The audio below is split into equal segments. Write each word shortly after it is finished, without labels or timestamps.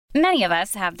Many of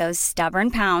us have those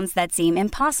stubborn pounds that seem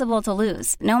impossible to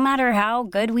lose, no matter how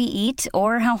good we eat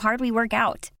or how hard we work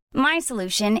out. My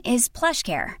solution is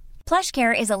PlushCare.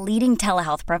 PlushCare is a leading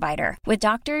telehealth provider with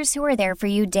doctors who are there for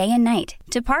you day and night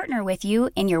to partner with you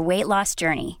in your weight loss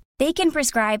journey. They can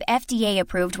prescribe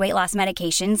FDA-approved weight loss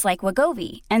medications like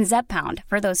Wegovy and Zepbound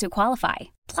for those who qualify.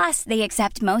 Plus, they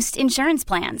accept most insurance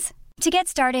plans. To get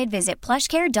started, visit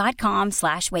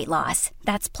plushcare.com/weightloss.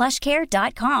 That's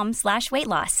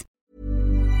plushcare.com/weightloss.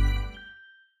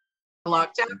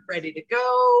 Locked up, ready to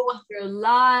go. We're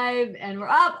live and we're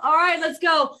up. All right, let's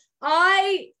go.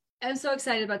 I am so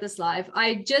excited about this live.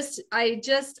 I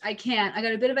can't. I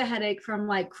got a bit of a headache from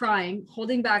like crying,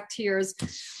 holding back tears,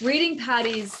 reading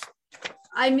Patty's.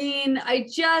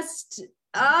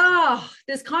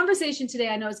 This conversation today,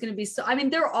 I know is going to be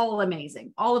they're all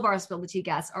amazing. All of our Spill the Tea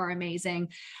guests are amazing.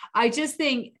 I just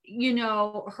think,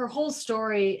 her whole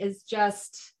story is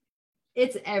just,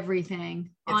 it's everything.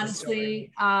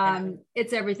 Honestly,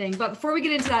 it's everything. But before we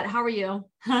get into that, how are you?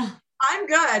 I'm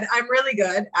good. I'm really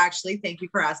good. Actually, thank you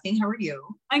for asking. How are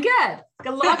you? I'm good. Got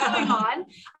a lot going on.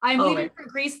 I'm leaving for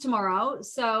Greece tomorrow.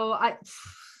 So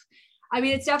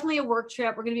it's definitely a work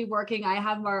trip. We're going to be working. I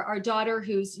have our daughter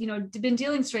who's, been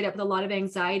dealing straight up with a lot of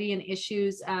anxiety and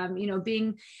issues,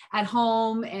 being at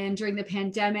home and during the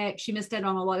pandemic, she missed out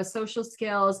on a lot of social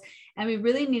skills. And we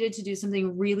really needed to do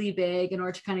something really big in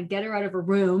order to kind of get her out of her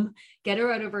room, get her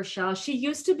out of her shell. She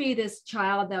used to be this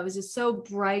child that was just so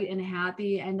bright and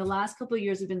happy. And the last couple of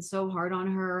years have been so hard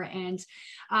on her. And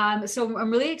so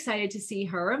I'm really excited to see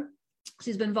her.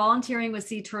 She's been volunteering with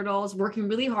Sea Turtles, working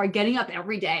really hard, getting up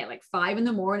every day, like 5 a.m.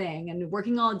 and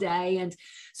working all day. And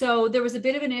so there was a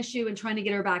bit of an issue in trying to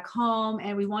get her back home,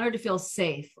 and we want her to feel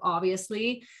safe,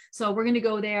 obviously. So we're going to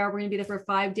go there. We're going to be there for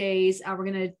 5 days. We're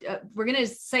going to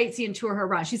sightsee and tour her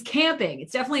around. She's camping.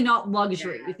 It's definitely not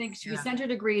luxury. We sent her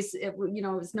to Greece.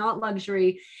 It's not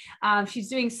luxury. She's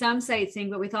doing some sightseeing,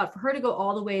 but we thought for her to go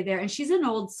all the way there. And she's an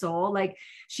old soul. Like,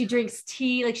 she drinks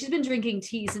tea. Like, she's been drinking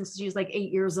tea since she was like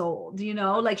 8 years old,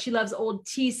 like she loves old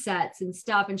tea sets and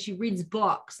stuff. And she reads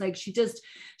books. Like, she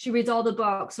reads all the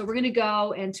books. So we're going to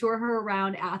go and tour her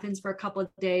around Athens for a couple of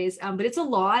days. But it's a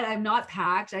lot. I'm not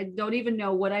packed. I don't even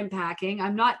know what I'm packing.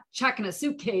 I'm not checking a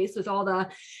suitcase with all the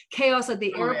chaos at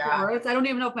the airports. I don't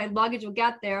even know if my luggage will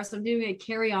get there. So I'm doing a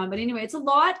carry on, but anyway, it's a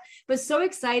lot, but so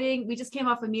exciting. We just came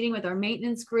off a meeting with our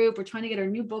maintenance group. We're trying to get our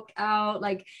new book out.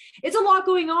 Like, it's a lot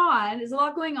going on.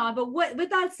 But with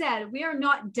that said, we are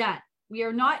not done. We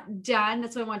are not done.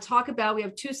 That's what I want to talk about. We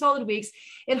have 2 solid weeks.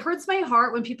 It hurts my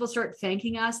heart when people start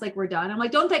thanking us like we're done. I'm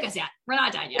like, don't thank us yet. We're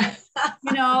not done yet.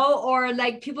 Or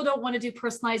like people don't want to do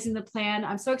personalizing the plan.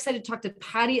 I'm so excited to talk to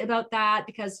Patty about that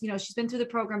because, she's been through the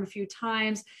program a few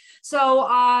times. So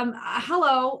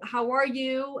hello, how are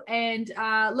you? And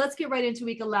let's get right into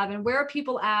week 11. Where are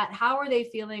people at? How are they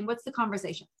feeling? What's the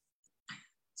conversation?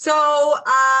 So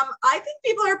I think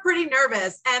people are pretty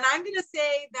nervous, and I'm going to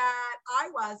say that I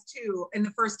was too in the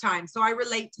first time. So I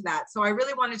relate to that. So I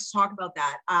really wanted to talk about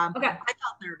that. Okay. I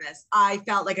felt nervous. I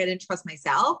felt like I didn't trust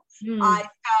myself. I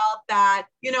felt that,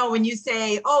 when you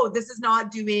say, oh, this is not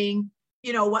doing,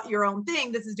 what your own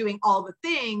thing, this is doing all the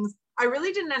things. I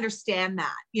really didn't understand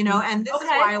that, and this is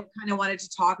why I kind of wanted to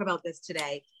talk about this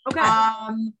today. Okay.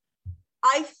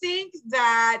 I think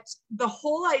that the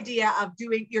whole idea of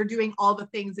you're doing all the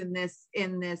things in this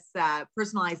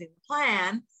personalizing the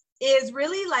plan is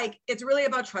really it's really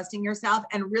about trusting yourself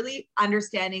and really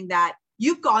understanding that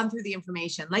you've gone through the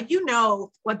information. Like,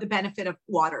 what the benefit of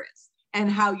water is and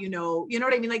how, you know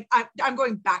what I mean? Like, I'm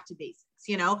going back to basics,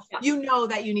 yeah. You know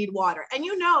that you need water, and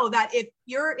that if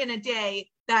you're in a day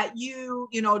that you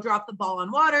drop the ball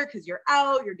on water because you're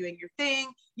out, you're doing your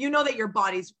thing, that your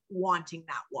body's wanting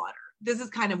that water. This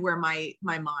is kind of where my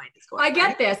mind is going. I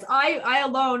get this. I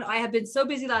have been so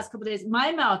busy the last couple of days.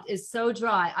 My mouth is so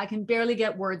dry. I can barely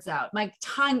get words out. My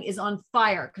tongue is on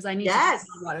fire because I need to drink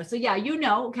water. So yeah,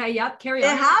 okay. Yep. Carry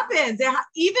on. It happens.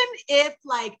 Even if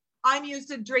I'm used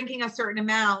to drinking a certain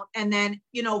amount. And then,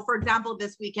 for example,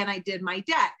 this weekend I did my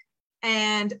deck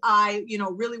and I,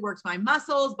 really worked my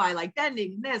muscles by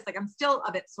bending this, I'm still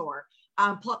a bit sore.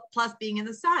 Plus being in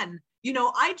the sun,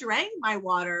 I drank my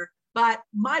water, but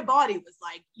my body was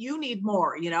like, you need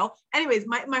more, anyways,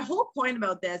 my whole point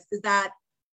about this is that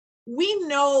we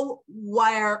know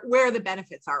where the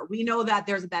benefits are. We know that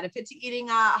there's a benefit to eating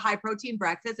a high protein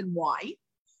breakfast and why.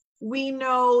 We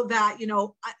know that,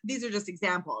 these are just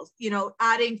examples,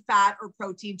 adding fat or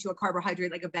protein to a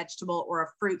carbohydrate, like a vegetable or a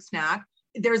fruit snack,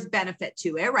 there's benefit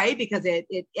to it, right? Because it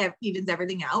evens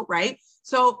everything out, right?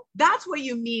 So that's what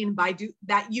you mean by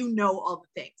that, all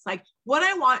the things. Like, what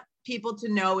I want people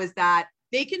to know is that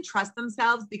they can trust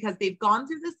themselves because they've gone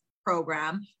through this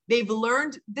program. They've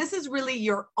learned this is really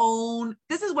your own,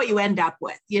 this is what you end up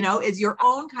with, you know, is your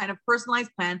own kind of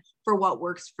personalized plan for what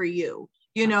works for you,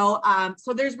 you know?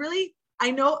 So there's really,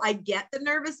 I know I get the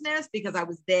nervousness because I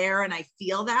was there and I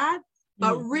feel that,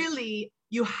 but really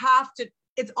you have to,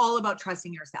 it's all about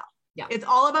trusting yourself. Yeah. It's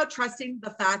all about trusting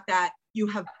the fact that you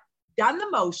have done the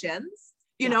motions,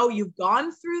 you know, you've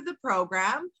gone through the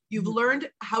program, you've learned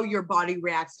how your body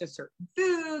reacts to certain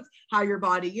foods, how your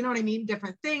body, you know what I mean?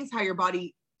 Different things, how your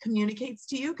body communicates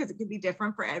to you, because it can be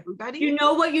different for everybody. You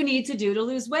know what you need to do to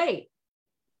lose weight.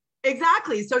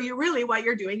 Exactly. So you really, what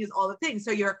you're doing is all the things.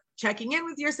 So you're checking in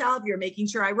with yourself. You're making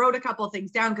sure, I wrote a couple of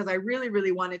things down because I really,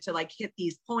 really wanted to like hit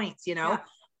these points, you know?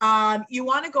 You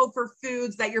want to go for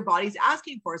foods that your body's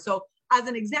asking for. So as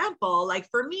an example, like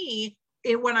for me,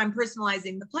 when I'm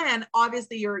personalizing the plan,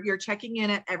 obviously you're checking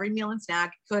in at every meal and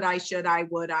snack. Could I, should I,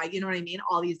 would I, you know what I mean?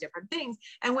 All these different things.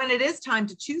 And when it is time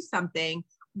to choose something,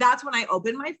 that's when I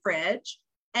open my fridge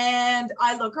and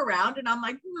I look around and I'm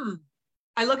like,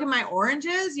 I look at my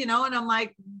oranges, you know, and I'm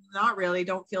like, not really,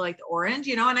 don't feel like the orange,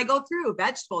 you know, and I go through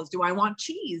vegetables. Do I want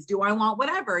cheese? Do I want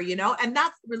whatever, you know? And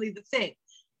that's really the thing.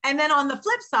 And then on the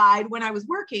flip side, when I was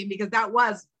working, because that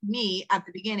was me at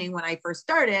the beginning, when I first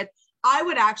started, I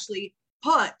would actually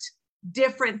put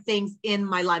different things in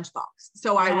my lunchbox.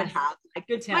 So I would have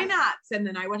like my nuts, and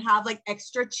then I would have like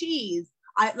extra cheese.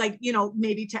 I like, you know,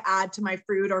 maybe to add to my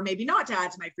fruit or maybe not to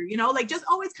add to my fruit, you know, like just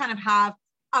always kind of have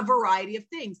a variety of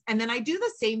things. And then I do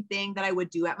the same thing that I would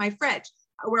do at my fridge,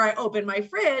 where I open my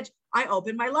fridge, I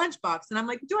open my lunchbox and I'm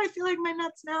like, do I feel like my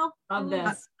nuts now? Love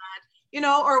this. You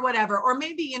know, or whatever. Or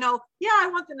maybe, you know, yeah, I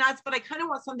want the nuts, but I kind of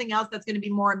want something else that's going to be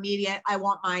more immediate. I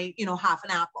want my, you know, half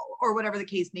an apple or whatever the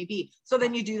case may be. So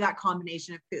then you do that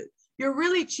combination of food. You're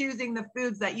really choosing the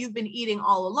foods that you've been eating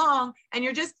all along. And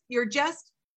you're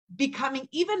just becoming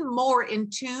even more in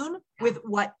tune with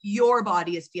what your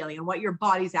body is feeling and what your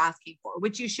body's asking for,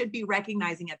 which you should be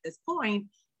recognizing at this point,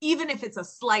 even if it's a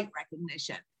slight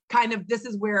recognition. Kind of, this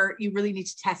is where you really need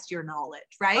to test your knowledge,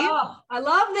 right? Oh, I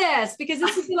love this, because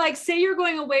this would be like, say you're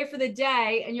going away for the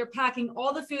day and you're packing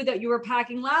all the food that you were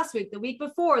packing last week, the week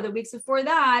before, the weeks before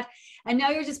that. And now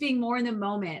you're just being more in the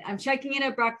moment. I'm checking in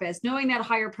at breakfast, knowing that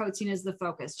higher protein is the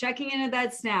focus, checking in at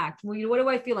that snack. Well, what do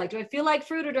I feel like? Do I feel like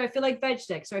fruit, or do I feel like veg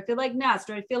sticks? Do I feel like nuts?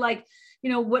 Do I feel like,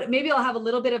 you know, what, maybe I'll have a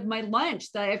little bit of my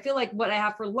lunch that I feel like what I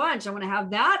have for lunch, I want to have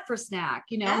that for snack,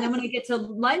 you know, and then when I get to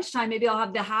lunchtime, maybe I'll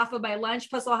have the half of my lunch,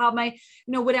 plus I'll have my,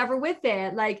 you know, whatever with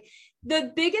it. Like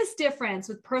the biggest difference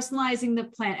with personalizing the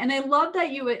plan. And I love that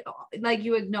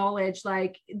you acknowledge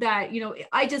like that, you know,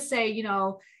 I just say, you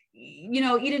know,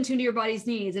 eat in tune to your body's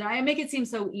needs. And I make it seem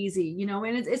so easy, you know,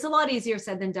 and it's a lot easier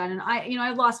said than done. And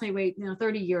I've lost my weight,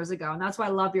 30 years ago. And that's why I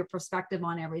love your perspective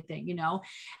on everything, you know,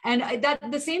 and that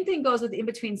the same thing goes with in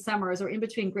between summers or in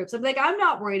between groups. I'm like, I'm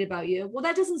not worried about you. Well,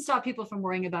 that doesn't stop people from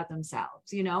worrying about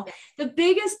themselves. You know, the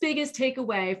biggest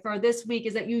takeaway for this week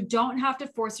is that you don't have to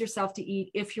force yourself to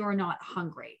eat if you're not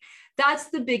hungry. That's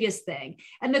the biggest thing.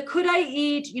 And the could I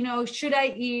eat, should I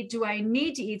eat? Do I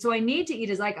need to eat? So I need to eat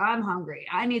is like, I'm hungry.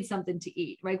 I need something to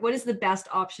eat, right? What is the best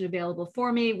option available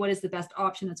for me? What is the best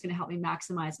option that's going to help me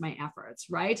maximize my efforts,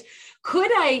 right?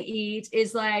 Could I eat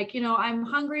is like, I'm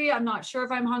hungry. I'm not sure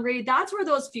if I'm hungry. That's where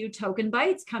those few token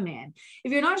bites come in.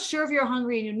 If you're not sure if you're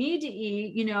hungry and you need to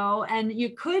eat, and you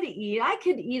could eat, I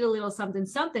could eat a little something,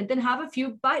 then have a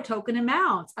few token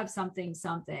amounts of something,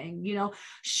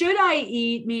 should I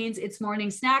eat means it's morning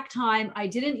snack time. I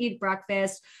didn't eat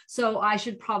breakfast, so I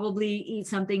should probably eat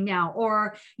something now.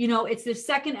 Or, it's the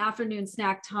second afternoon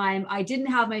snack time. I didn't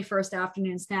have my first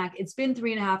afternoon snack. It's been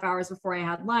 3.5 hours before I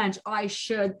had lunch. I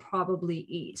should probably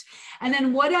eat. And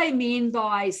then what I mean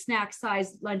by snack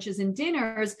size lunches and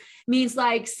dinners means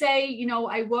like, say,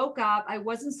 I woke up, I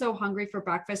wasn't so hungry for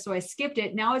breakfast, so I skipped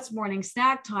it. Now it's morning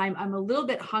snack time. I'm a little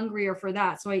bit hungrier for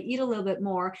that, so I eat a little bit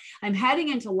more. I'm heading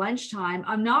into lunchtime.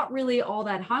 I'm not really all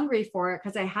that hungry for it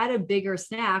because I had a bigger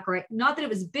snack, or not that it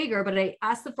was bigger, but I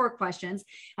asked the 4 questions.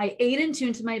 I ate in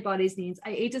tune to my body's needs.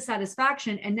 I ate to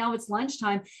satisfaction, and now it's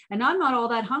lunchtime and I'm not all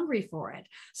that hungry for it.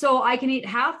 So I can eat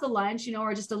half the lunch,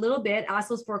 or just a little bit, ask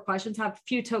those 4 questions, have a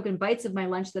few token bites of my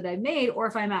lunch that I've made. Or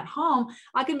if I'm at home,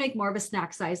 I can make more of a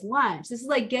snack size lunch. This is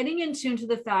like getting in tune to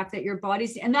the fact that your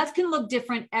body's, and that's going to look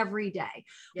different every day.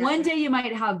 Yeah. One day you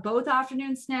might have both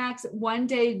afternoon snacks, one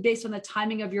day based on the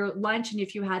timing of your lunch. And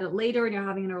if you had it later and you're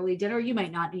having an early dinner. You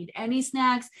might not need any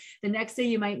snacks. The next day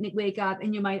you might wake up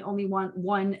and you might only want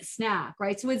one snack,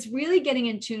 right? So it's really getting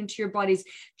in tune to your body's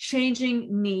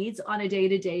changing needs on a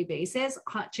day-to-day basis,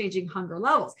 changing hunger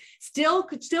levels, still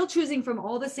choosing from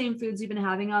all the same foods you've been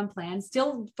having on plan,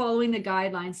 still following the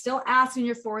guidelines, still asking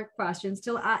your 4 questions,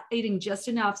 still eating just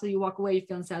enough so you walk away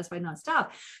feeling satisfied, not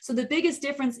stuffed. So the biggest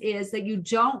difference is that you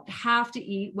don't have to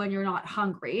eat when you're not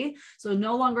hungry. So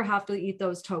no longer have to eat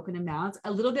those token amounts,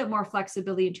 a little bit more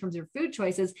flexibility in terms of food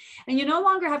choices. And you no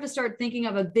longer have to start thinking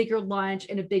of a bigger lunch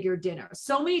and a bigger dinner.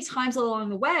 So many times along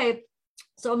the way,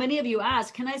 so many of you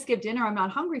ask, can I skip dinner? I'm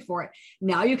not hungry for it.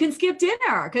 Now you can skip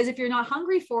dinner, because if you're not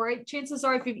hungry for it, chances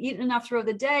are if you've eaten enough throughout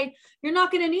the day, you're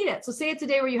not going to need it. So say it's a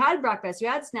day where you had breakfast, you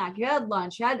had snack, you had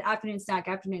lunch, you had afternoon snack,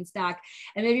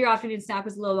 and maybe your afternoon snack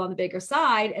was a little on the bigger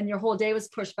side and your whole day was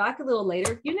pushed back a little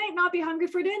later, you might not be hungry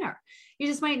for dinner. You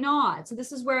just might not. So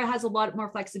this is where it has a lot more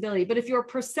flexibility. But if your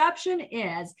perception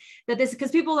is that this,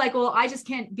 because people are like, well, I just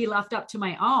can't be left up to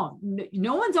my own.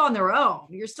 No one's on their own.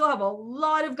 You still have a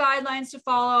lot of guidelines to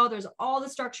follow. There's all the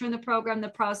structure in the program, the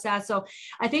process. So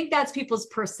I think that's people's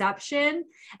perception.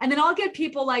 And then I'll get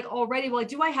people like already, well,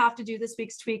 do I have to do this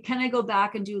week's tweak? Can I go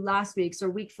back and do last week's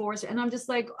or week 4's? And I'm just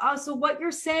like, oh, so what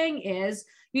you're saying is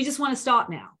you just want to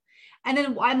stop now. And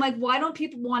then I'm like, why don't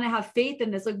people want to have faith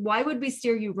in this? Like, why would we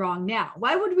steer you wrong now?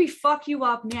 Why would we fuck you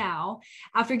up now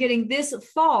after getting this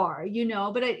far, you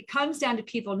know? But it comes down to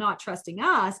people not trusting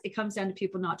us. It comes down to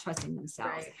people not trusting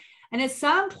themselves. Right. And at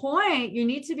some point, you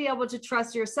need to be able to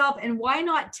trust yourself. And why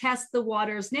not test the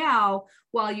waters now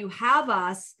while you have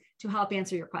us to help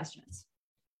answer your questions?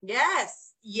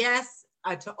 Yes.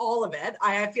 To all of it.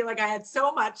 I feel like I had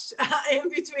so much in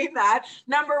between that.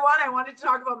 Number one, I wanted to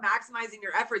talk about maximizing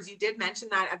your efforts. You did mention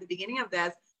that at the beginning of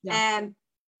this, and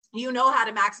you know how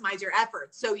to maximize your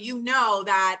efforts. So you know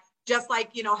that just like,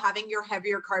 you know, having your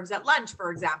heavier carbs at lunch, for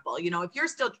example, you know, if you're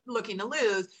still looking to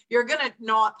lose, you're going to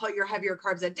not put your heavier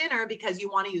carbs at dinner because you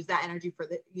want to use that energy for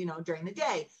the, you know, during the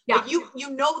day. Yeah. But you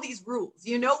know, these rules,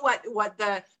 you know, what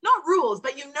the, not rules,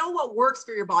 but you know what works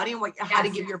for your body and what, how to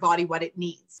give your body what it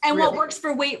needs. And really. What works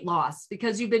for weight loss,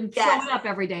 because you've been showing up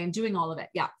every day and doing all of it.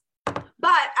 Yeah.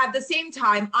 But at the same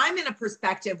time, I'm in a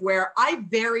perspective where I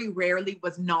very rarely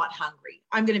was not hungry.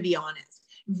 I'm going to be honest.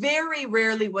 Very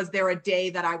rarely was there a day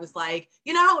that I was like,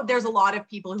 you know, there's a lot of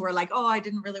people who are like, oh, I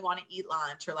didn't really want to eat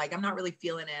lunch, or like, I'm not really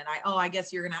feeling it. I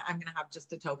guess I'm going to have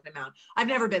just a token amount. I've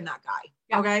never been that guy.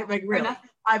 Yeah. Okay. Like really,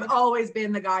 I've always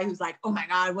been the guy who's like, oh my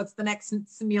God, what's the next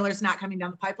meal or snack coming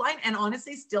down the pipeline? And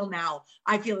honestly, still now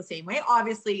I feel the same way.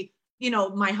 Obviously, you know,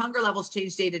 my hunger levels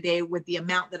change day to day with the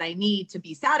amount that I need to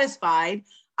be satisfied.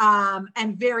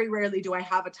 And very rarely do I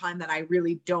have a time that I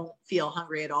really don't feel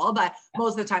hungry at all, but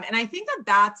most of the time. And I think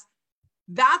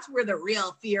that's where the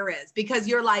real fear is, because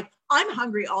you're like, I'm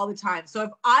hungry all the time. So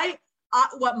if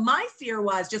what my fear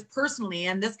was just personally,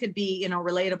 and this could be, you know,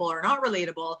 relatable or not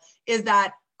relatable, is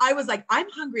that I was like, I'm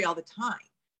hungry all the time,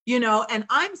 you know, and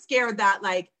I'm scared that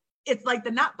like, it's like the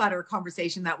nut butter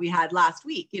conversation that we had last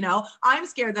week. You know, I'm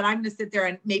scared that I'm going to sit there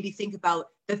and maybe think about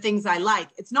the things I like.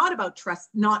 It's not about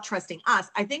not trusting us.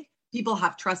 I think people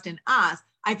have trust in us.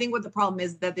 I think what the problem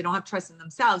is that they don't have trust in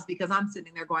themselves, because I'm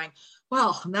sitting there going,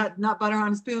 well, that nut butter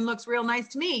on a spoon looks real nice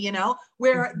to me, you know,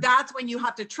 where that's when you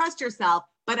have to trust yourself.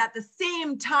 But at the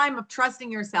same time of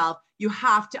trusting yourself, you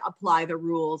have to apply the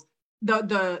rules,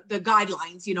 the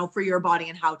guidelines, you know, for your body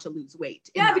and how to lose weight.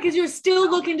 Yeah, because you're still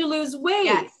looking to lose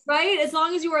weight, right? As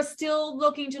long as you are still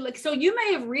looking to, like, so you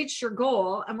may have reached your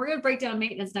goal, and we're going to break down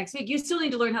maintenance next week. You still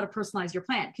need to learn how to personalize your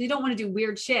plan, because you don't want to do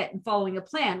weird shit and following a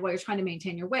plan while you're trying to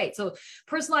maintain your weight. So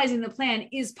personalizing the plan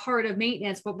is part of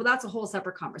maintenance, but that's a whole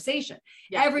separate conversation.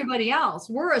 Yeah. Everybody else,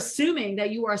 we're assuming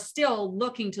that you are still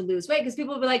looking to lose weight, because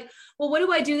people will be like, well, what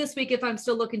do I do this week if I'm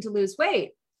still looking to lose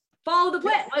weight? Follow the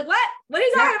plan. Like, what are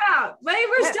you talking about? Wait,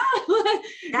 we're still,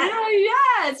 you know,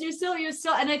 yes, you're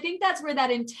still, and I think that's where that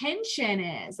intention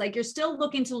is. Like, you're still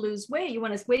looking to lose weight. You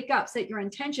want to wake up, set your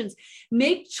intentions,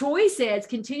 make choices,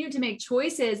 continue to make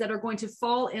choices that are going to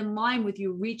fall in line with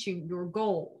you reaching your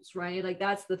goals, right? Like,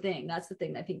 that's the thing that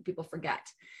I think people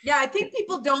forget. Yeah. I think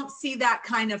people don't see that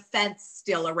kind of fence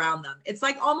still around them. It's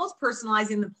like almost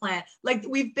personalizing the plan. Like,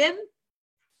 we've been,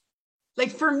 like,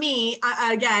 for me,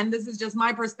 again, this is just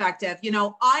my perspective. You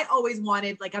know, I always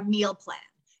wanted like a meal plan.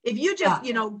 If you just,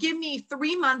 you know, give me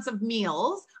 3 months of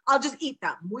meals, I'll just eat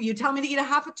them. Will you tell me to eat a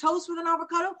half a toast with an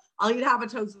avocado? I'll eat half a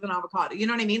toast with an avocado. You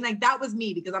know what I mean? Like, that was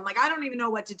me, because I'm like, I don't even know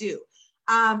what to do.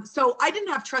 So I didn't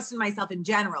have trust in myself in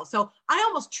general. So I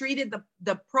almost treated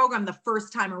the program the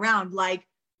first time around like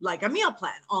like a meal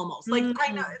plan almost. Like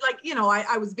I know, like, you know,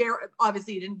 I was very,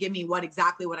 obviously you didn't give me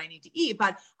exactly what I need to eat,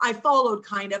 but I followed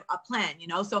kind of a plan, you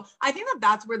know? So I think that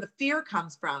that's where the fear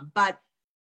comes from. But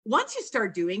once you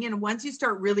start doing it, and once you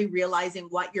start really realizing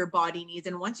what your body needs,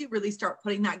 and once you really start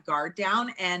putting that guard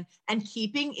down and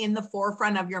keeping in the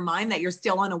forefront of your mind that you're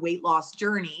still on a weight loss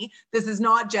journey, this is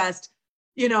not just,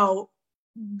 you know,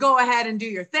 go ahead and do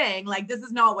your thing. Like, this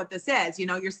is not what this is. You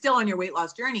know, you're still on your weight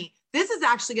loss journey. This is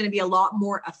actually going to be a lot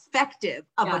more effective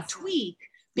of a tweak,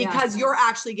 because you're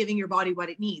actually giving your body what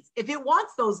it needs. If it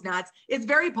wants those nuts, it's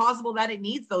very possible that it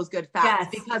needs those good fats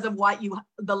because of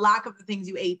the lack of the things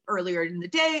you ate earlier in the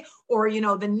day, or, you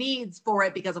know, the needs for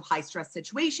it because of high stress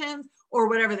situations, or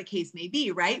whatever the case may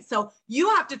be, right? So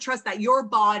you have to trust that your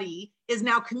body is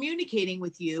now communicating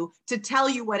with you to tell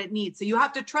you what it needs. So you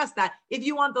have to trust that if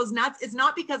you want those nuts, it's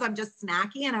not because I'm just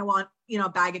snacky and I want, you know, a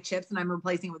bag of chips and I'm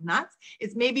replacing it with nuts.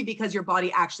 It's maybe because your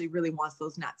body actually really wants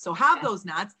those nuts. So have those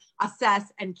nuts,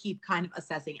 assess, and keep kind of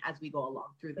assessing as we go along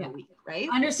through the week, right?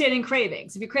 Understanding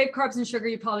cravings. If you crave carbs and sugar,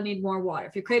 you probably need more water.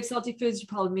 If you crave salty foods, you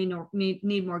probably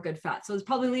need more good fat. So there's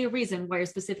probably a reason why you're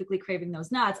specifically craving those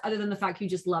nuts, other than the fact you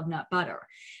just love nut butter.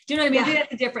 Do you know what I mean? I think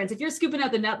that's the difference. If you're scooping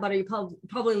out the nut butter, you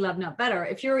probably love nut butter.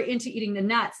 If you're into eating the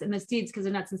nuts and the seeds because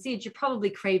they're nuts and seeds, you're probably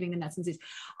craving the nuts and seeds.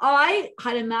 I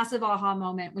had a massive aha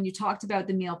moment when you talked about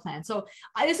the meal plan. So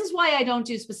this is why I don't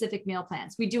do specific meal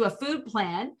plans. We do a food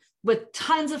plan with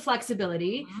tons of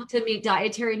flexibility to meet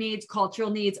dietary needs,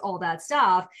 cultural needs, all that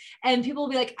stuff. And people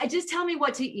will be like, just tell me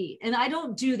what to eat. And I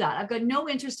don't do that. I've got no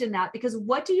interest in that, because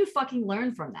what do you fucking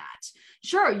learn from that?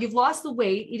 Sure, you've lost the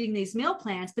weight eating these meal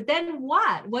plans, but then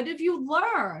what? What have you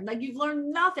learned? Like, you've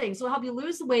learned nothing. So it'll help you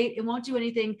lose the weight. It won't do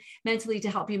anything mentally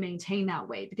to help you maintain that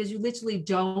weight, because you literally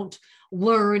don't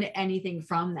learn anything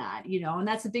from that, you know, and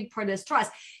that's a big part of this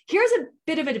trust. Here's a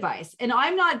bit of advice. And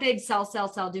I'm not big sell,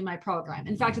 do my program.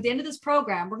 In fact, at the end of this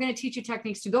program, we're going to teach you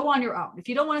techniques to go on your own. If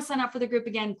you don't want to sign up for the group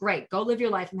again, great, go live your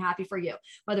life. I'm happy for you.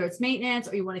 Whether it's maintenance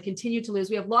or you want to continue to lose.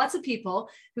 We have lots of people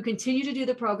who continue to do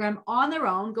the program on their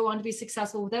own, go on to be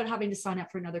successful without having to sign up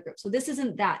for another group. So this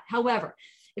isn't that. However,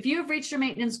 if you have reached your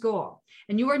maintenance goal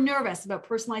and you are nervous about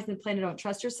personalizing the plan and don't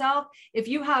trust yourself, if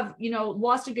you have, you know,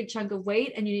 lost a good chunk of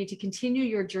weight and you need to continue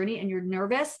your journey and you're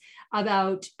nervous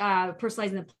about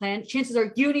personalizing the plan, chances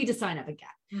are you need to sign up again.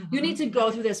 You need to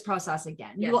go through this process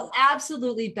again. You will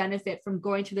absolutely benefit from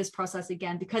going through this process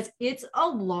again, because it's a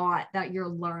lot that you're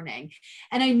learning.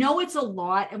 And I know it's a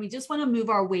lot, and we just want to lose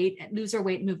our weight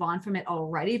and move on from it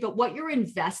already. But what you're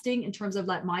investing in terms of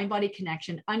that mind-body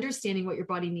connection, understanding what your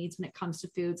body needs when it comes to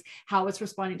foods, how it's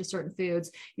responding to certain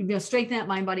foods, you're going to strengthen that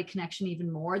mind-body connection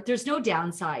even more. There's no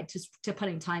downside to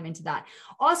putting time into that.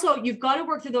 Also, you've got to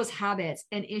work through those habits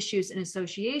and issues and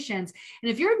associations. And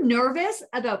if you're nervous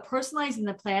about personalizing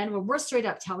the plan, when we're straight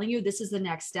up telling you this is the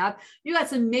next step, you got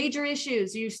some major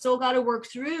issues you still got to work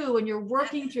through, and you're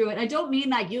working through it. And I don't mean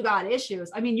that you got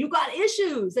issues. I mean, you got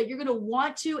issues that you're going to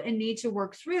want to and need to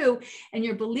work through, and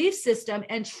your belief system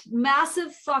and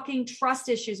massive fucking trust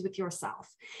issues with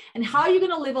yourself. And how are you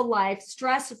going to live a life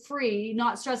stress-free,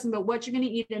 not stressing about what you're going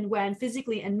to eat and when,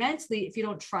 physically and mentally, if you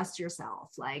don't trust yourself?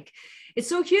 Like, it's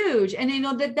so huge. And you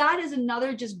know that is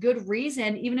another just good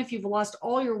reason, even if you've lost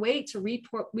all your weight, to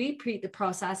repeat the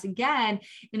process again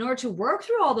in order to work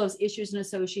through all those issues and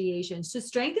associations, to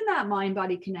strengthen that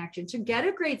mind-body connection, to get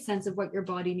a great sense of what your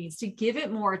body needs, to give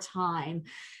it more time.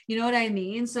 You know what I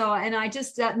mean? So, and I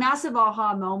just, that massive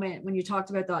aha moment when you talked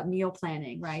about that meal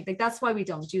planning, right? Like, that's why we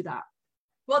don't do that.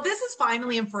 Well, this is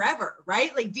finally and forever,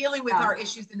 right? Like, dealing with our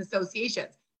issues and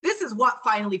associations. This is what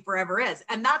finally forever is.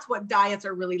 And that's what diets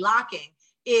are really lacking,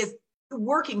 is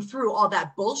working through all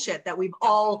that bullshit that we've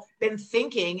all been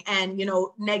thinking, and, you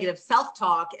know, negative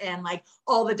self-talk, and like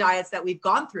all the diets that we've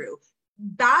gone through.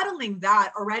 Battling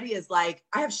that already is like,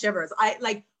 I have shivers.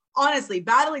 Honestly,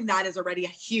 battling that is already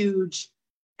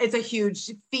it's a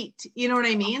huge feat. You know what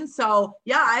I mean? So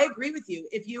yeah, I agree with you.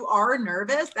 If you are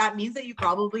nervous, that means that you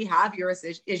probably have your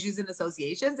issues and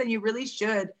associations, and you really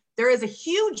should. There is a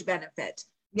huge benefit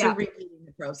to repeating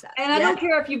the process. And I don't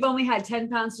care if you've only had 10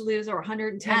 pounds to lose or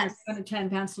 110 or 210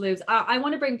 pounds to lose. I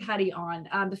want to bring Patty on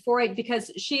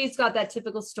because she's got that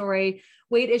typical story,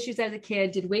 weight issues as a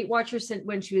kid, did Weight Watchers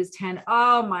when she was 10.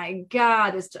 Oh my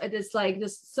God, it's like,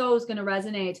 this so is going to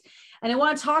resonate. And I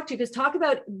want to talk to you, because talk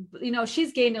about, you know,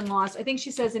 she's gained and lost. I think she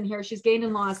says in here, she's gained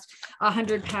and lost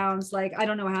 100 pounds. Like, I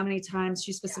don't know how many times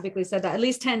she specifically said that, at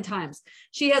least 10 times.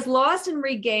 She has lost and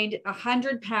regained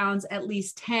 100 pounds at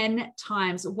least 10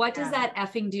 times. What does that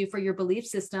effing do for your belief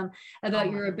system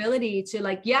about your ability to,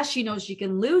 like, yes, she knows she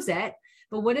can lose it,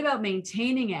 but what about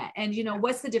maintaining it? And, you know,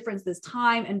 what's the difference this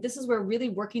time? And this is where really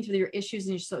working through your issues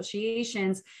and your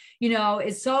associations, you know,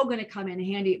 is so going to come in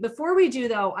handy. Before we do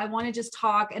though, I want to just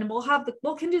talk, and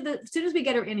as soon as we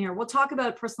get her in here, we'll talk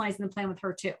about personalizing the plan with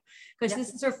her too, because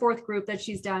this is her 4th group that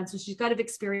she's done. So she's got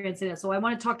experience in it. So I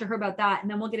want to talk to her about that. And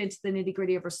then we'll get into the nitty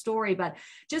gritty of her story, but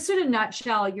just sort of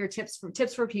nutshell your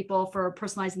tips for people for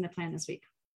personalizing the plan this week.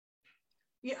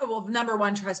 Yeah, well, number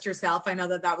one, trust yourself. I know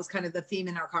that was kind of the theme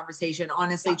in our conversation.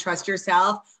 Honestly, trust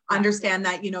yourself. Understand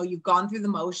that, you know, you've gone through the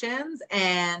motions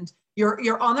and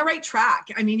you're on the right track.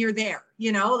 I mean, you're there,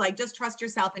 you know, like just trust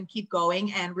yourself and keep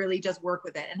going and really just work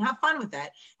with it and have fun with it.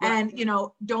 Yeah. And, you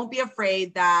know, don't be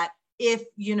afraid that if,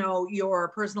 you know,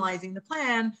 you're personalizing the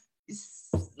plan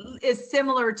is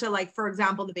similar to, like, for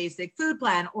example, the basic food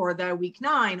plan or the week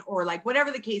 9 or like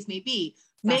whatever the case may be.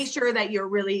 Make sure that you're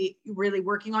really, really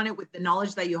working on it with the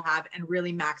knowledge that you have and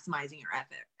really maximizing your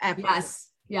effort. Yes.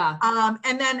 Yeah.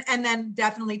 And then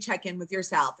definitely check in with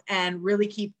yourself and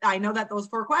really I know that those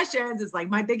 4 questions is like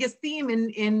my biggest theme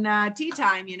in tea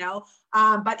time, you know,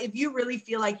 but if you really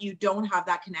feel like you don't have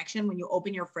that connection when you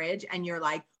open your fridge and you're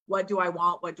like, what do I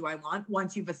want? What do I want?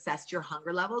 Once you've assessed your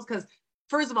hunger levels, because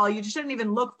first of all, you just shouldn't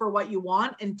even look for what you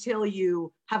want until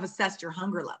you have assessed your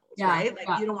hunger levels, right?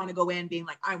 Like you don't want to go in being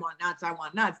like, I want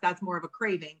nuts. That's more of a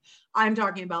craving. I'm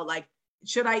talking about like,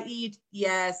 should I eat?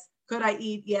 Yes. Could I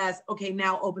eat? Yes. Okay.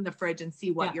 Now open the fridge and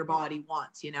see what your body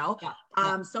wants, you know?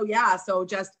 So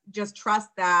just trust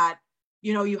that,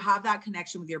 you know, you have that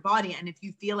connection with your body. And if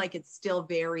you feel like it's still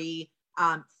very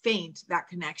faint, that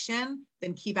connection,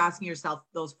 then keep asking yourself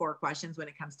those 4 questions when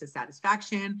it comes to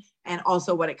satisfaction and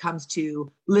also when it comes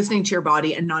to listening to your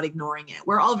body and not ignoring it.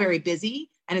 We're all very busy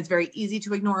and it's very easy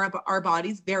to ignore our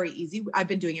bodies. Very easy. I've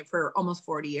been doing it for almost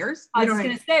 40 years. I was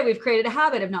going to say, we've created a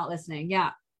habit of not listening.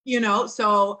 Yeah. You know,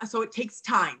 so it takes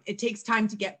time. It takes time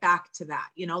to get back to that,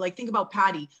 you know, like think about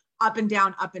Patty, up and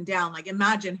down. Like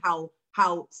imagine how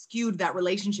skewed that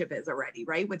relationship is already,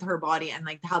 right? With her body and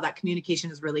like how that communication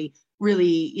is really,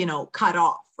 really, you know, cut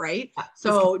off, right?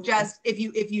 So just if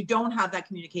you don't have that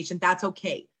communication, that's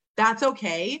okay. That's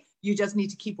okay. You just need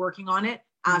to keep working on it.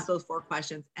 Ask those 4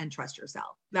 questions and trust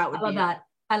yourself. That would be that.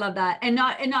 I love that. And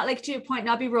not like, to your point,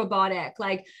 not be robotic.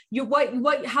 Like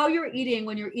how you're eating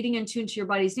when you're eating in tune to your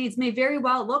body's needs may very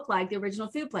well look like the original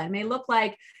food plan. It may look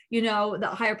like, you know, the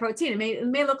higher protein. It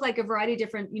may look like a variety of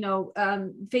different, you know,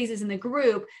 phases in the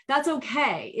group. That's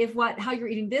okay. If how you're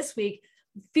eating this week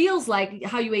feels like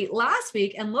how you ate last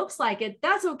week and looks like it,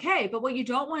 that's okay. But what you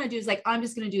don't want to do is like, I'm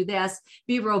just going to do this,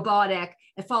 be robotic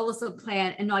and follow some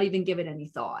plan and not even give it any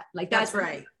thought. Like that's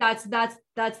right. That's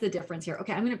the difference here.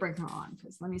 Okay. I'm going to bring her on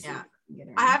because let me see. Yeah.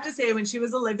 I have to say, when she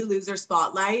was a Live to Loser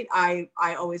Spotlight, I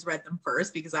always read them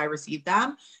first because I received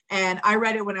them. And I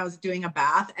read it when I was doing a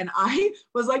bath and I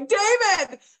was like,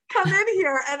 David, come in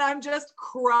here. And I'm just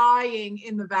crying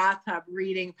in the bathtub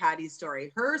reading Patty's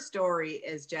story. Her story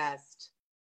is just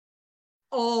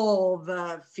all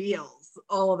the feels.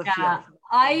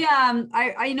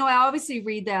 I you know, I obviously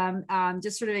read them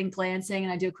just sort of in glancing,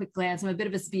 and I do a quick glance. I'm a bit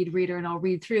of a speed reader and I'll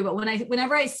read through, but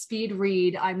whenever I speed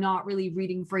read, I'm not really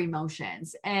reading for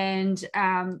emotions. And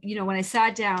you know, when I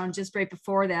sat down just right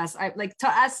before this, I like to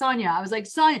ask Sonia, I was like,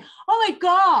 Sonia, oh my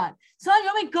God, Sonia,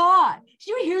 oh my God, did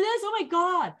you hear this? Oh my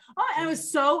God. Oh, and I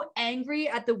was so angry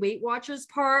at the Weight Watchers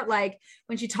part. Like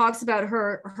when she talks about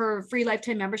her free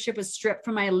lifetime membership was stripped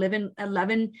from my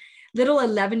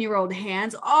 11-year-old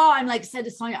hands. Oh, I'm like said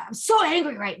to Sonia, I'm so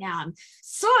angry right now. I'm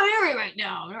so angry right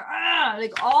now.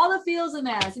 Like all the feels in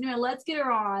this. Anyway, let's get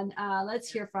her on.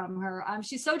 Let's hear from her.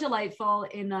 She's so delightful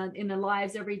in the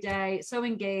lives every day. So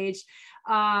engaged.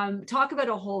 Talk about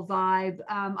a whole vibe.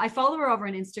 I follow her over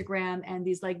on Instagram and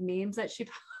these like memes that she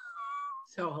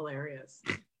so hilarious.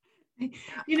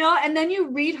 You know, and then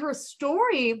you read her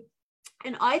story.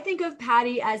 And I think of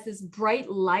Patty as this bright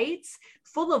light,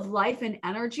 full of life and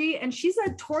energy. And she's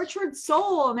a tortured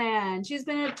soul, man. She's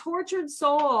been a tortured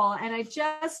soul. And it's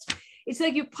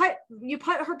like you put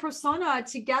her persona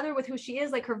together with who she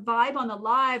is, like her vibe on the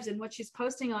lives and what she's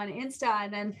posting on Insta.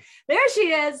 And then there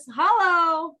she is.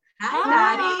 Hello. Hi,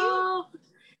 Patty.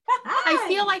 Hi. I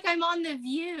feel like I'm on The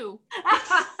View.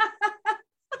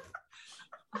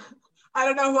 I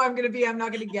don't know who I'm going to be. I'm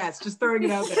not going to guess. Just throwing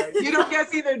it out there. You don't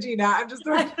guess either, Gina. I'm just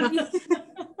throwing it out there.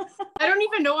 I don't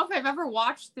even know if I've ever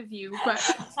watched The View, but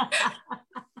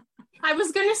I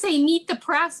was going to say Meet the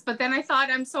Press, but then I thought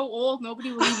I'm so old,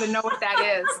 nobody will even know what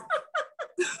that is.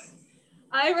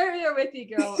 I'm right there with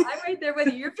you, girl. I'm right there with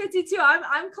you. You're 52.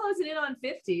 I'm closing in on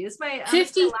 50. It's my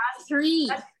 53.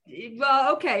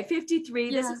 Well, okay, 53.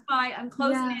 Yeah. This is I'm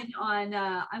closing in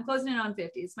on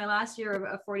 50. It's my last year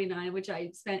of 49, which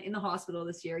I spent in the hospital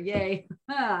this year. Yay.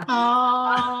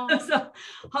 Oh. So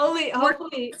hopefully.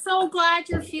 We're so glad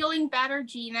you're feeling better,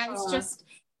 Gina. It's just,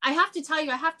 I have to tell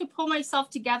you, I have to pull myself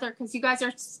together because you guys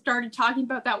are started talking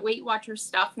about that Weight Watchers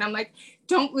stuff. And I'm like,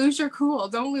 don't lose your cool.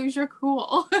 Don't lose your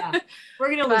cool. Yeah, we're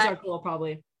going to lose our cool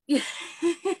probably. Yeah.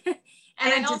 And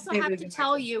I also have to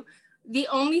tell you, the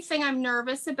only thing I'm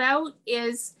nervous about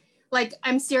is like,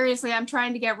 I'm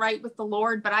trying to get right with the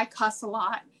Lord, but I cuss a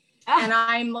lot. And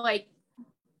I'm like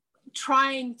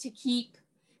trying to keep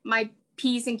my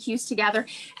P's and Q's together.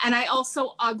 And I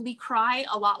also ugly cry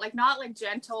a lot, like not like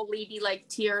gentle lady like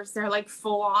tears. They're like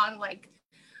full on like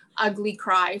ugly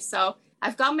cry. So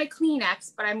I've got my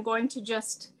Kleenex, but I'm going to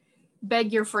just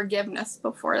beg your forgiveness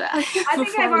before that. I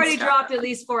think I've already dropped at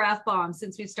least 4 F-bombs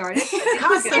since we started.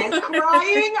 Cussing and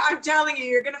crying, I'm telling you,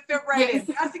 you're going to fit right in.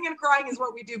 Cussing and crying is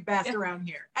what we do best around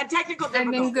here. And technical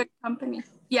difficulty. I'm in good company.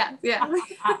 Yeah.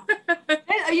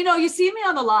 You know, you see me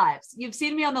on the lives. You've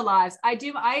seen me on the lives. I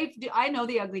know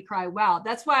the ugly cry well.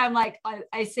 That's why I'm like,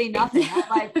 I say nothing. I'm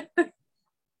like,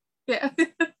 yeah.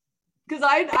 Because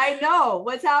I know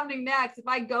what's happening next. If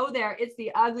I go there, it's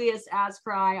the ugliest ass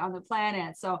cry on the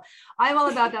planet. So I'm all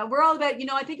about that. We're all about,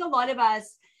 I think a lot of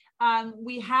us,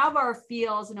 we have our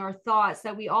feels and our thoughts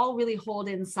that we all really hold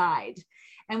inside.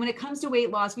 And when it comes to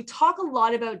weight loss, we talk a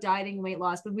lot about dieting and weight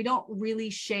loss, but we don't really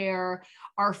share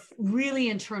our really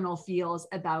internal feels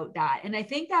about that. And I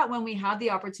think that when we have the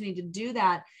opportunity to do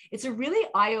that, it's a really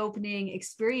eye-opening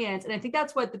experience. And I think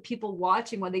that's what the people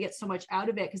watching, when they get so much out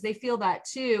of it, because they feel that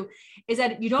too, is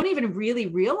that you don't even really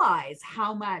realize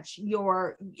how much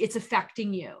it's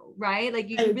affecting you, right? Like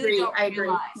you really don't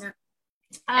realize. Yeah.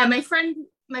 And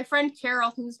my friend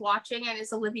Carol, who's watching and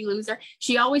is a Livy loser,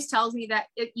 she always tells me that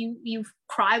you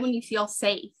cry when you feel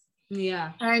safe.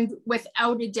 Yeah. And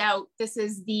without a doubt, this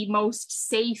is the most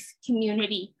safe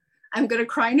community. I'm going to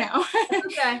cry now.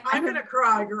 Okay. I'm going to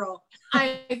cry, girl.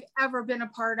 I've ever been a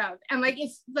part of. And like,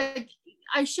 it's like,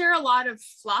 I share a lot of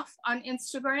fluff on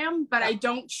Instagram, but I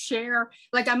don't share,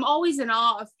 like, I'm always in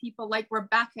awe of people like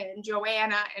Rebecca and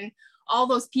Joanna and all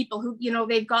those people who,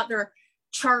 they've got their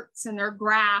charts and their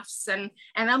graphs. And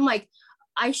I'm like,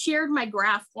 I shared my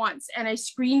graph once and I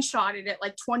screenshotted it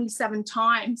like 27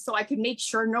 times so I could make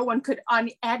sure no one could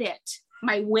unedit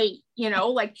my weight,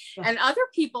 and other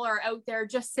people are out there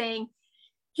just saying,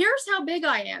 here's how big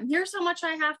I am. Here's how much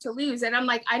I have to lose. And I'm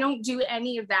like, I don't do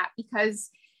any of that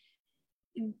because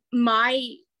my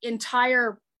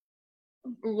entire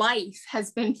life has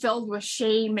been filled with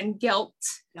shame and guilt.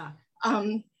 Yeah.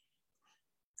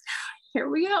 Here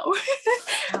we go.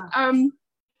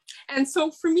 And so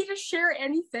for me to share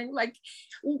anything, like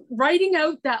writing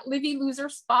out that Livy Loser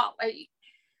Spotlight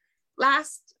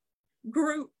last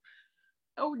group,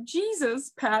 oh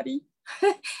Jesus, Patty,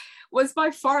 was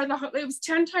by far it was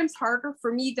 10 times harder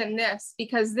for me than this,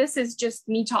 because this is just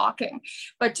me talking,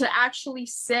 but to actually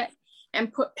sit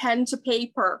and put pen to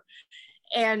paper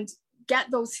and get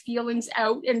those feelings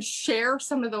out and share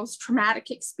some of those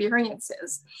traumatic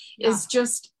experiences is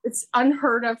just, it's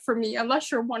unheard of for me,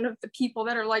 unless you're one of the people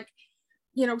that are like,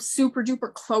 super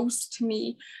duper close to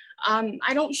me.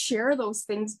 I don't share those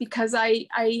things because I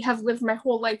have lived my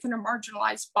whole life in a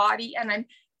marginalized body, and I'm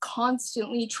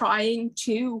constantly trying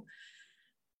to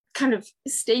kind of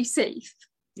stay safe,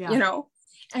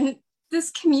 and this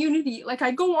community, like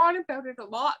I go on about it a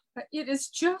lot, but it is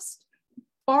just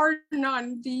bar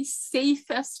none the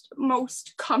safest,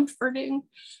 most comforting,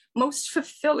 most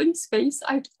fulfilling space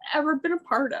I've ever been a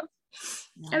part of.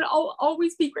 And I'll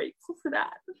always be grateful for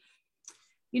that.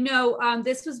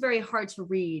 This was very hard to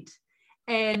read.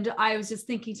 And I was just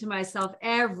thinking to myself,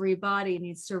 everybody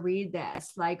needs to read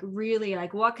this. Like, really,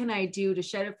 like, what can I do to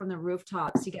shout it from the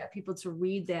rooftops to get people to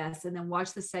read this and then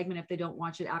watch the segment if they don't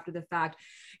watch it after the fact?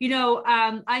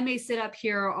 I may sit up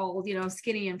here all,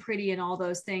 skinny and pretty and all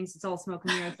those things. It's all smoke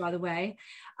and mirrors, by the way.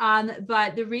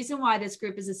 But the reason why this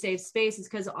group is a safe space is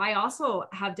because I also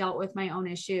have dealt with my own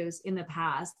issues in the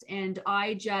past, and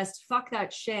I just fuck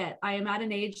that shit. I am at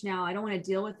an age now, I don't want to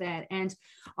deal with it. And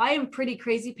I am pretty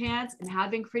crazy pants and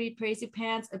have been pretty crazy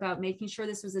pants about making sure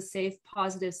this was a safe,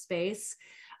 positive space,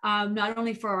 not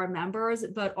only for our members,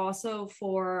 but also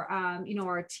for,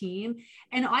 our team.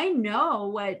 And I know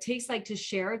what it takes like to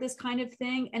share this kind of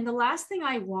thing. And the last thing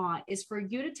I want is for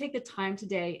you to take the time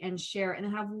today and share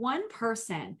and have one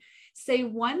person say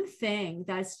one thing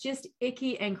that's just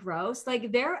icky and gross.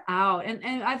 Like, they're out.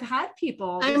 And I've had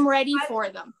people. I'm ready for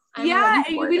them.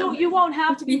 You won't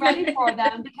have to be ready for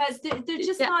them because they're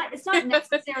just not, it's not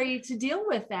necessary to deal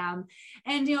with them.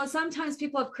 And, sometimes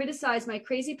people have criticized my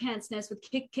crazy pantsness with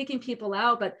kicking people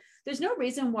out, but there's no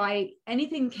reason why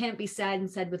anything can't be said and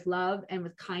said with love and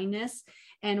with kindness.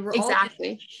 And we're all just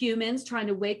humans trying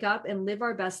to wake up and live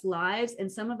our best lives.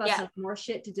 And some of us have more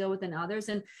shit to deal with than others.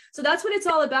 And so that's what it's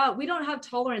all about. We don't have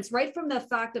tolerance right from the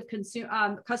fact of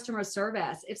customer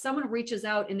service. If someone reaches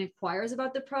out and inquires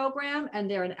about the program and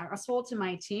they're an asshole to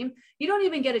my team, you don't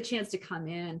even get a chance to come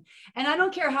in. And I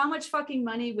don't care how much fucking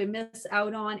money we miss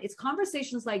out on. It's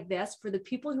conversations like this for the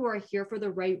people who are here for the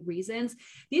right reasons.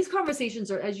 These conversations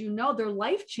are, as you know, they're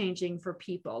life-changing for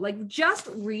people. Like just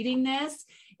reading this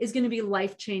is going to be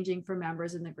life-changing for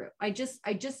members in the group. I just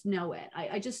know it.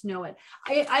 I just know it.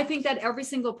 I think that every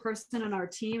single person on our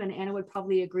team, and Anna would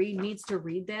probably agree, needs to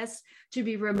read this to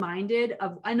be reminded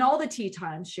of, and all the tea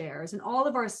time shares and all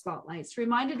of our spotlights,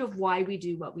 reminded of why we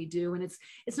do what we do. And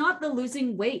it's not the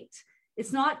losing weight.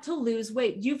 It's not to lose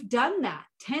weight. You've done that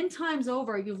 10 times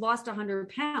over. You've lost 100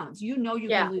 pounds. You know you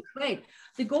can lose weight.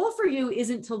 The goal for you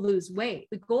isn't to lose weight.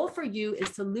 The goal for you is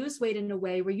to lose weight in a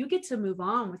way where you get to move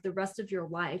on with the rest of your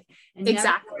life and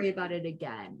never worry about it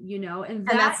again, and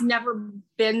that's never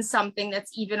been something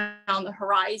that's even on the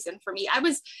horizon for me. I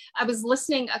was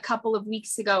listening a couple of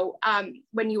weeks ago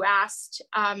when you asked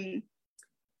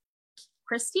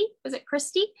Christy, was it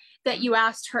Christy, that you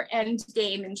asked her end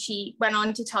game, and she went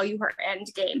on to tell you her end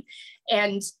game.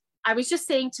 And I was just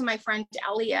saying to my friend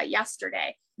Elia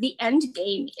yesterday, the end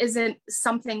game isn't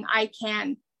something I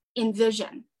can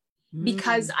envision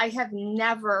because I have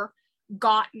never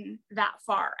gotten that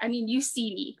far. I mean, you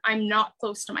see me, I'm not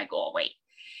close to my goal weight.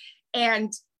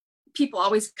 And people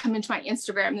always come into my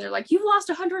Instagram and they're like, you've lost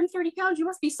 130 pounds. You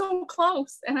must be so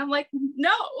close. And I'm like,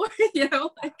 no,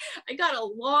 I got a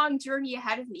long journey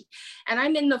ahead of me. And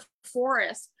I'm in the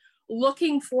forest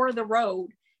looking for the road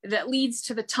that leads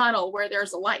to the tunnel where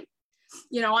there's a light.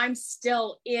 I'm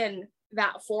still in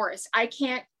that forest. I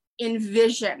can't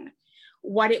envision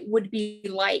what it would be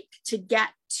like to get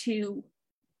to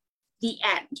the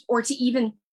end or to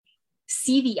even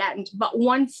see the end. But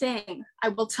one thing I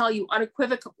will tell you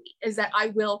unequivocally is that I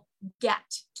will get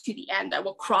to the end. I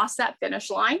will cross that finish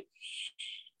line,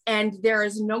 and there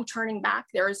is no turning back.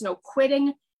 There is no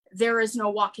quitting. There is no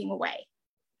walking away.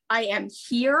 I am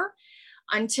here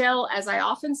until, as I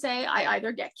often say, I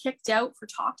either get kicked out for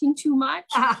talking too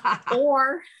much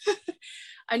or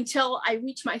until I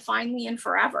reach my finally and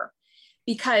forever,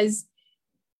 because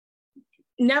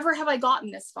never have I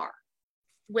gotten this far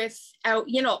without,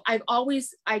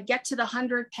 I get to the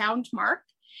 100-pound mark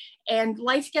and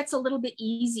life gets a little bit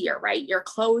easier, right? Your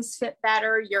clothes fit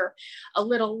better. You're a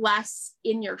little less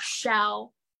in your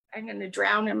shell. I'm going to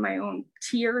drown in my own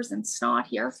tears and snot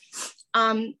here.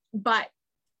 But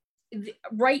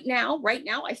right now,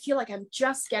 I feel like I'm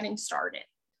just getting started.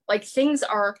 Like things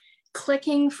are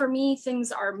clicking for me.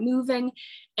 Things are moving.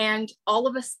 And all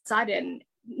of a sudden,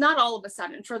 not all of a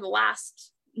sudden, for the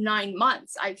last 9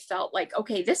 months, I felt like,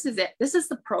 okay, this is it. This is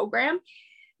the program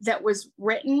that was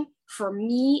written for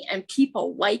me and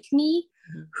people like me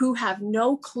who have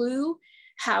no clue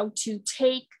how to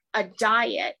take a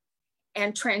diet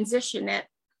and transition it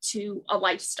to a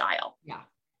lifestyle.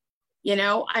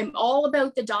 I'm all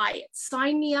about the diet.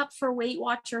 Sign me up for Weight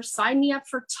Watchers, sign me up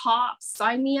for Tops,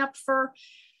 sign me up for,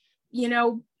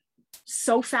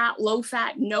 so fat, low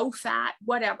fat, no fat,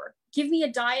 whatever. Give me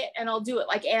a diet and I'll do it.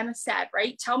 Like Anna said,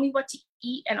 right? Tell me what to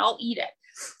eat and I'll eat it.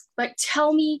 But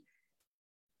tell me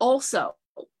also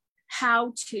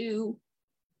how to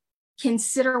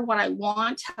consider what I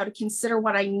want, how to consider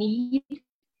what I need,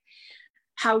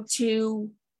 how to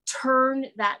turn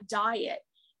that diet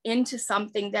into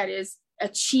something that is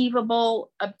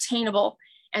achievable, obtainable,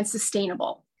 and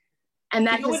sustainable. And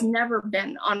that has never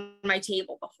been on my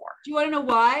table before. Do you want to know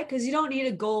why? Because you don't need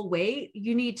a goal weight.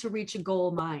 You need to reach a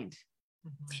goal mind.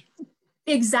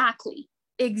 Exactly.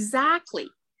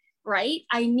 Right?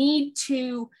 I need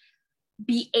to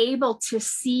be able to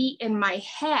see in my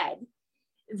head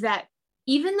that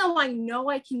even though I know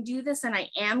I can do this and I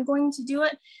am going to do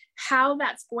it, how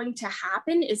that's going to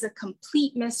happen is a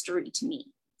complete mystery to me.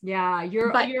 Yeah.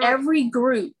 Every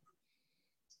group,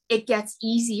 it gets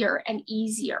easier and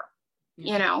easier.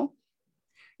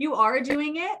 You are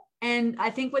doing it. And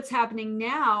I think what's happening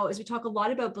now is we talk a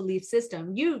lot about belief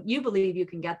system. You believe you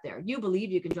can get there. You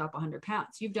believe you can drop 100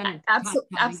 pounds. You've done it.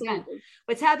 Absolutely.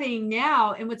 What's happening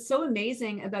now, and what's so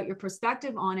amazing about your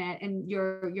perspective on it and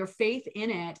your faith in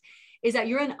it, is that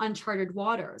you're in uncharted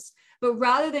waters. But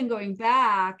rather than going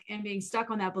back and being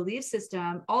stuck on that belief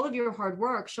system, all of your hard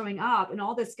work showing up and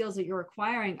all the skills that you're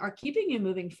acquiring are keeping you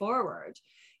moving forward.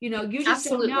 You just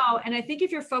don't know. And I think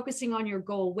if you're focusing on your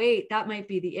goal weight, that might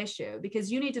be the issue,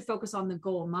 because you need to focus on the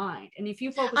goal mind. And if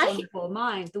you focus on the goal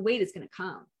mind, the weight is going to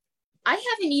come. I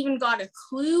haven't even got a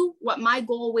clue what my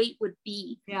goal weight would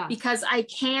be, because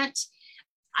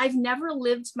I've never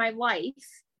lived my life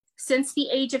since the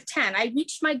age of 10. I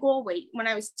reached my goal weight when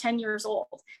I was 10 years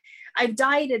old. I've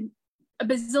dieted a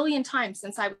bazillion times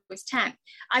since I was 10.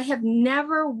 I have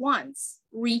never once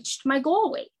reached my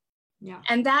goal weight. Yeah.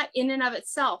 And that in and of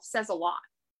itself says a lot.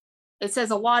 It says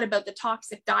a lot about the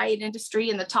toxic diet industry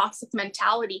and the toxic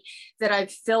mentality that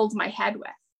I've filled my head with.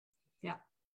 Yeah.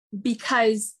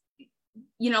 Because,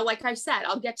 like I said,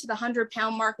 I'll get to the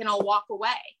 100-pound mark and I'll walk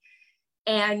away.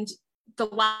 And the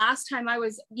last time I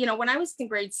was, when I was in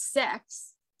grade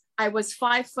 6, I was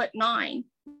 5'9",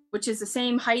 which is the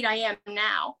same height I am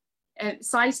now. And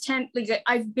size 10, like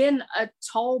I've been a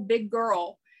tall, big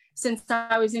girl since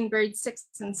I was in grade 6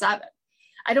 and 7.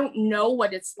 I don't know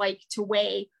what it's like to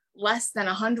weigh less than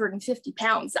 150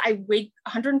 pounds. I weighed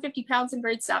 150 pounds in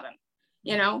grade 7,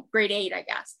 grade 8, I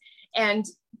guess. And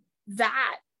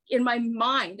that, in my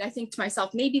mind, I think to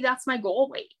myself, maybe that's my goal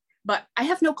weight, but I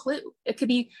have no clue. It could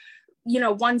be,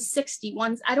 160,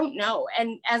 I don't know.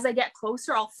 And as I get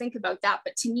closer, I'll think about that.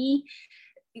 But to me,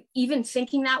 even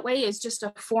thinking that way is just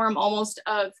a form almost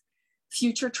of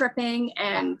future tripping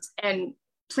and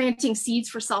planting seeds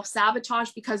for self-sabotage.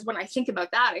 Because when I think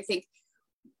about that, I think,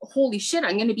 holy shit,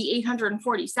 I'm going to be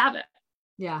 847.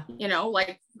 Yeah.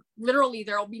 Like literally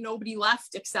there'll be nobody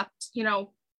left except,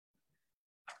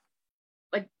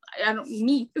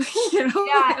 me.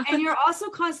 Yeah. And you're also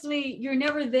constantly, you're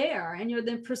never there, and you're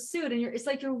in pursuit, and it's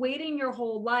like you're waiting your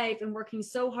whole life and working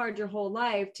so hard your whole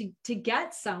life to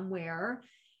get somewhere.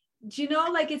 Do you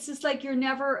know, like, it's just like you're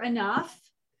never enough.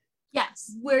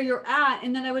 Yes. Where you're at.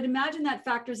 And then I would imagine that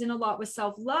factors in a lot with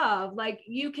self-love. Like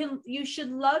you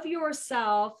should love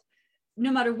yourself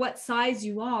no matter what size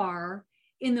you are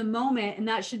in the moment. And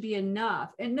that should be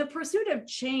enough. And the pursuit of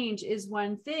change is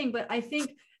one thing, but I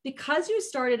think because you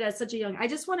started at such a young, I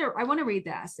want to read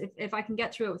this if I can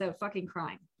get through it without fucking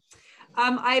crying.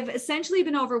 I've essentially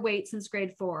been overweight since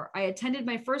grade 4. I attended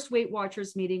my first Weight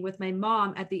Watchers meeting with my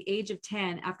mom at the age of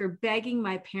 10 after begging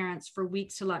my parents for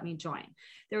weeks to let me join.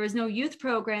 There was no youth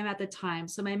program at the time,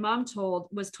 so my mom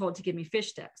was told to give me fish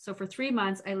sticks. So for 3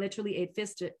 months, I literally ate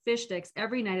fish sticks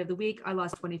every night of the week. I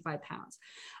lost 25 pounds.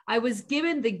 I was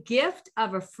given the gift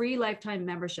of a free lifetime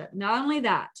membership. Not only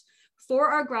that, for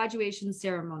our graduation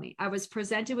ceremony, I was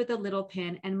presented with a little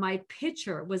pin, and my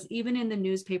picture was even in the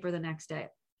newspaper the next day,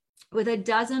 with a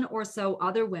dozen or so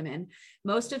other women,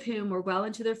 most of whom were well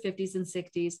into their 50s and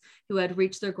 60s, who had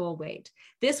reached their goal weight.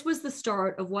 This was the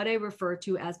start of what I refer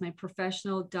to as my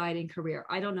professional dieting career.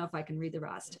 I don't know if I can read the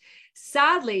rest.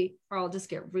 Sadly, or I'll just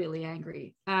get really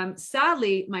angry.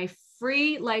 Sadly, my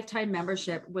free lifetime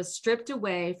membership was stripped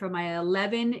away from my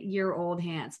 11-year-old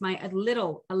hands, my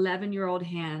little 11-year-old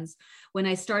hands, when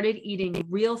I started eating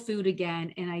real food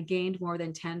again, and I gained more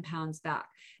than 10 pounds back.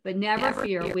 But never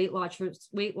fear, Weight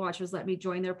Watchers let me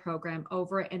join their program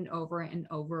over and over and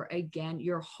over again.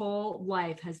 Your whole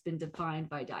life has been defined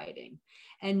by dieting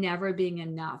and never being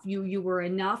enough. You were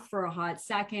enough for a hot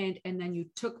second, and then you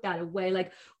took that away.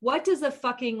 Like, what does a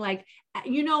fucking, like,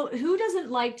 who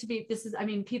doesn't like to be,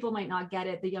 people might not get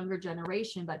it, the younger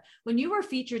generation, but when you were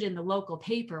featured in the local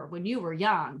paper when you were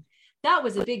young, that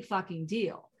was a big fucking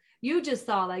deal. You just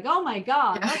thought like, oh my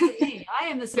God, look at me. I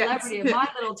am the celebrity of my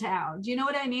little town. Do you know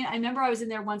what I mean? I remember I was in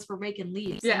there once for raking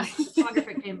leaves. Yeah. And the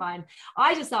photographer came by, and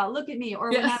I just thought, look at me.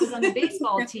 Or when I was on the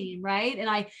baseball team, right?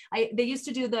 And they used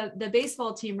to do the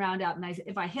baseball team roundup. And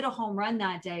if I hit a home run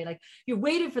that day, like, you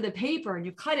waited for the paper and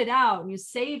you cut it out and you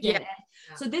saved it.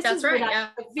 So this is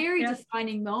a very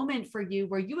defining moment for you,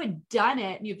 where you had done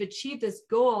it and you've achieved this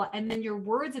goal, and then your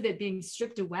words of it being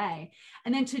stripped away.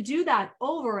 And then to do that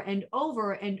over and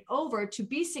over and over, to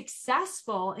be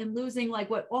successful in losing like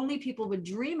what only people would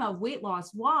dream of weight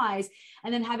loss wise,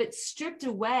 and then have it stripped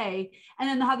away, and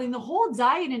then having the whole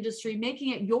diet industry making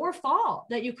it your fault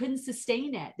that you couldn't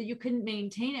sustain it, that you couldn't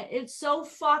maintain it. It's so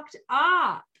fucked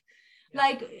up.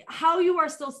 Like how you are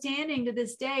still standing to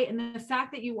this day, and the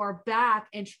fact that you are back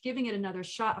and giving it another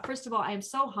shot. First of all, I am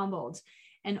so humbled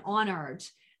and honored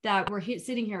that we're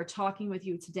sitting here talking with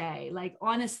you today. Like,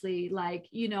 honestly, like,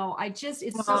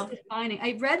 it's so defining.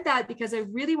 I read that because I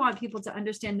really want people to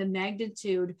understand the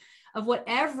magnitude of what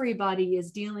everybody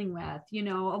is dealing with.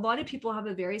 A lot of people have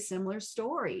a very similar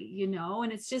story,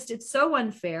 and it's so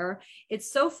unfair.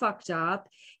 It's so fucked up.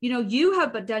 You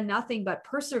have done nothing but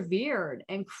persevered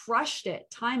and crushed it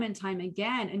time and time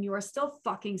again. And you are still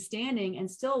fucking standing and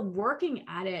still working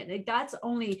at it. Like that's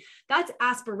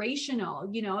aspirational.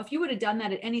 If you would have done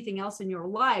that at anything else in your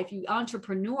life, you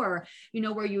entrepreneur, you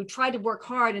know, where you tried to work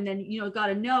hard and then, you know, got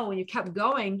a no and you kept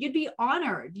going, you'd be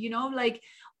honored, you know, like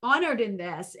honored in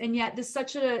this. And yet it's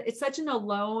such an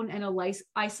alone and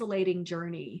isolating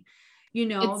journey, you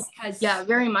know, because yeah,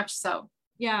 very much so.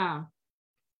 Yeah.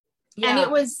 And it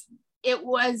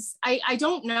was, I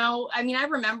don't know. I mean, I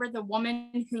remember the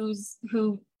woman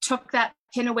who took that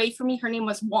pin away from me. Her name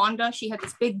was Wanda. She had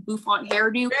this big bouffant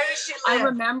hairdo. Where does she live? I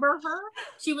remember her.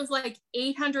 She was like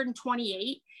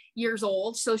 828 years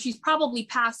old. So she's probably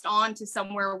passed on to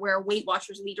somewhere where Weight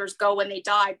Watchers leaders go when they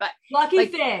die. But lucky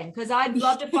thing, because I'd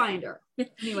love to find her.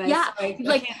 Anyway, yeah. Sorry,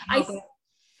 like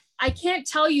I can't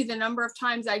tell you the number of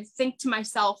times I think to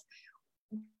myself,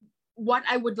 what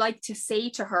I would like to say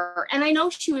to her. And I know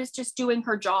she was just doing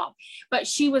her job, but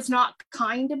she was not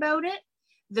kind about it.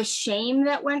 The shame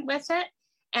that went with it.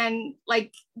 And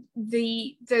like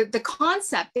the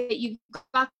concept that you've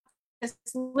got this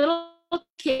little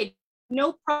kid,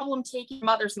 no problem taking your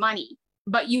mother's money,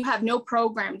 but you have no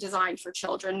program designed for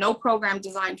children, no program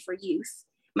designed for youth.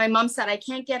 My mom said, I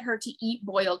can't get her to eat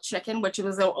boiled chicken, which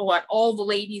was what all the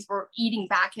ladies were eating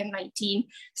back in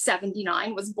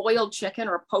 1979 was boiled chicken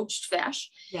or poached fish.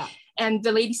 Yeah. And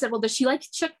the lady said, well, does she like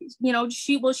chicken? You know,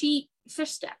 will she eat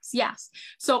fish sticks? Yes.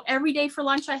 So every day for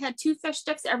lunch, I had 2 fish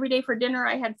sticks. Every day for dinner,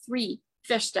 I had 3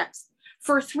 fish sticks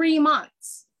for 3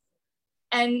 months.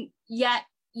 And yet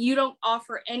you don't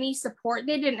offer any support.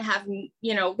 They didn't have,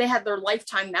 you know, they had their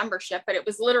lifetime membership, but it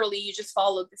was literally, you just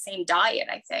followed the same diet,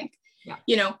 I think. Yeah.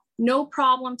 You know, no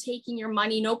problem taking your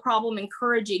money, no problem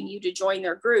encouraging you to join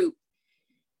their group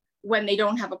when they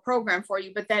don't have a program for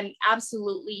you, but then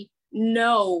absolutely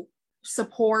no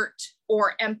support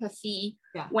or empathy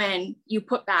when you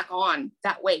put back on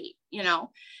that weight, you know.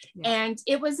 And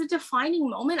it was a defining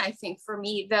moment, I think, for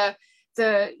me.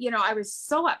 You know, I was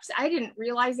so upset. I didn't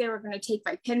realize they were going to take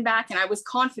my pin back, and I was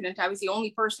confident I was the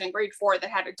only person in grade 4 that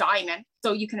had a diamond.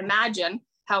 So you can imagine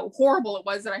how horrible it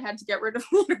was that I had to get rid of,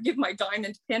 give my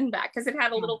diamond pin back, because it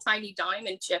had a little tiny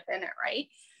diamond chip in it, right?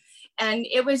 And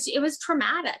it was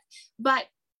traumatic. But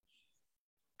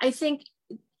I think,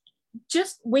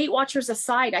 just Weight Watchers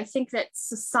aside, I think that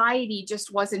society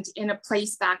just wasn't in a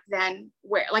place back then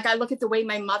where, like, I look at the way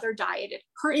my mother dieted.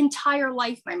 Her entire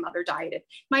life, my mother dieted.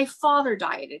 My father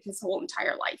dieted his whole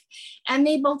entire life. And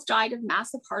they both died of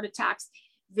massive heart attacks,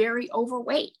 very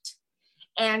overweight.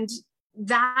 And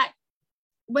that,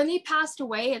 when they passed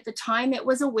away at the time, it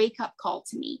was a wake-up call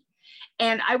to me.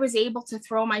 And I was able to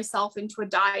throw myself into a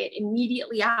diet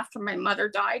immediately after my mother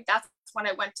died. That's when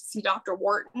I went to see Dr.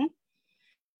 Wharton.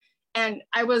 And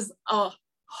I was a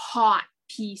hot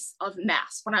piece of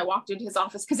mess when I walked into his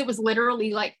office, because it was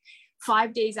literally like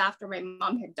 5 days after my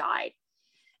mom had died.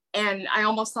 And I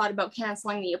almost thought about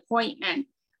canceling the appointment.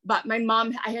 But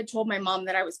I had told my mom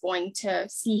that I was going to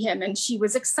see him, and she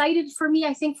was excited for me,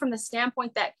 I think, from the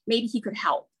standpoint that maybe he could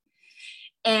help.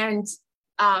 And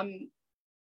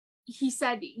he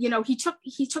said, you know, he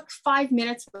took 5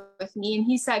 minutes with me, and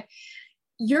he said,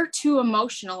 you're too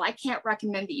emotional. I can't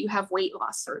recommend that you have weight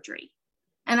loss surgery.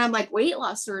 And I'm like, weight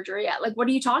loss surgery? Like, what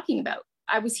are you talking about?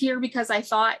 I was here because I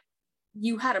thought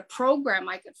you had a program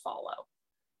I could follow.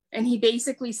 And he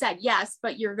basically said, yes,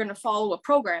 but you're going to follow a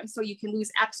program so you can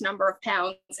lose X number of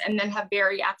pounds and then have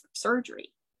bariatric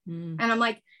surgery. And I'm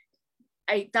like,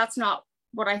 that's not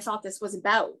what I thought this was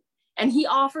about. And he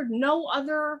offered no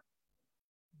other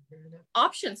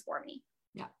options for me.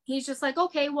 Yeah. He's just like,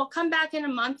 okay, well, come back in a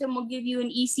month and we'll give you an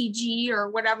ECG or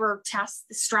whatever test,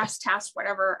 the stress test,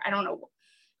 whatever. I don't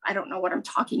know what I'm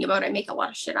talking about. I make a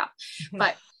lot of shit up,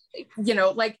 but you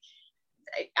know, like,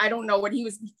 I don't know what he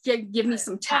was, give me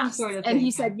some tests. Sort of and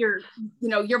he said, your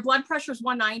blood pressure is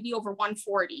 190 over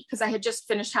 140. Cause I had just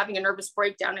finished having a nervous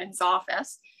breakdown in his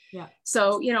office. Yeah.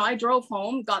 So, you know, I drove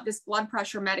home, got this blood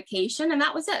pressure medication, and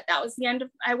that was it. That was the end of,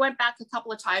 I went back a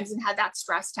couple of times and had that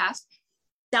stress test.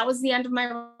 That was the end of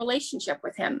my relationship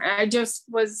with him. And I just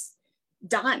was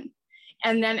done.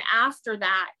 And then after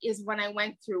that is when I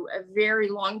went through a very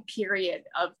long period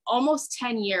of almost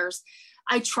 10 years.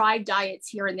 I tried diets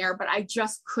here and there, but I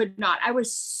just could not. I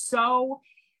was so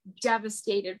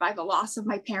devastated by the loss of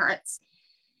my parents.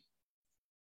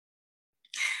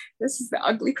 This is the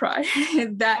ugly cry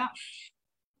that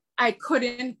I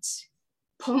couldn't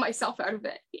pull myself out of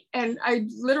it. And I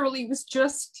literally was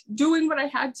just doing what I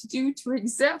had to do to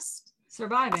exist.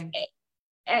 Surviving.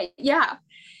 Yeah.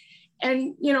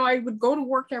 And, you know, I would go to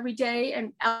work every day,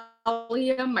 and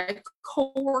Alia, my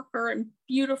coworker and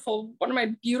one of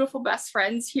my beautiful best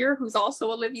friends here, who's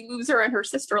also a Livy loser, and her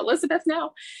sister Elizabeth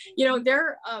now, you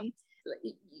know,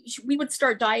 we would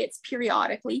start diets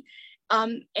periodically.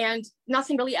 And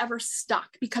nothing really ever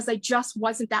stuck because I just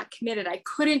wasn't that committed. I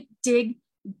couldn't dig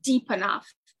deep enough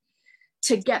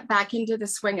to get back into the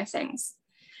swing of things.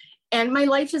 And my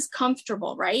life is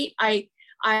comfortable, right? I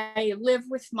live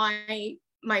with my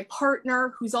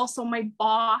partner, who's also my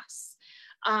boss.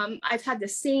 I've had the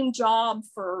same job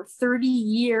for 30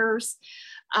 years.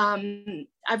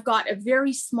 I've got a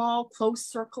very small, close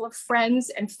circle of friends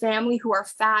and family who are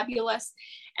fabulous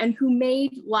and who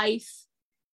made life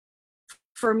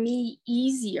for me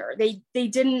easier. They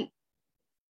didn't,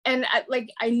 and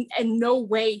I in no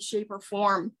way, shape, or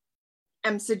form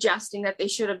am suggesting that they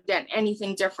should have done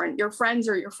anything different. Your friends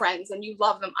are your friends and you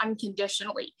love them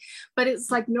unconditionally. But it's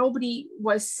like nobody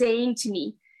was saying to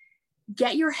me,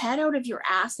 get your head out of your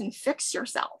ass and fix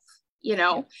yourself. You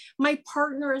know, my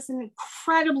partner is an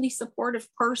incredibly supportive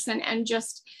person and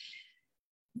just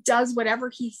does whatever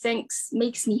he thinks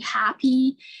makes me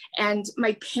happy. And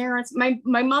my parents, my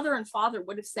mother and father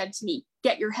would have said to me,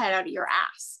 get your head out of your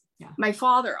ass. Yeah. My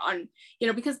father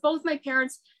because both my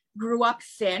parents grew up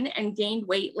thin and gained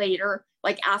weight later,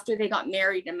 like after they got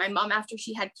married, and my mom after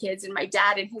she had kids, and my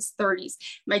dad in his 30s.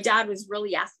 My dad was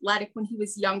really athletic when he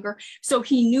was younger, so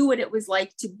he knew what it was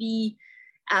like to be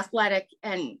athletic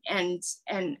and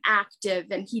active,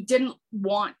 and he didn't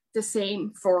want the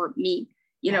same for me.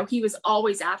 He was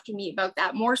always after me about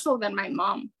that, more so than my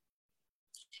mom.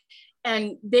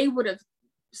 And they would have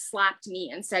slapped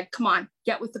me and said, come on,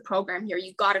 get with the program here.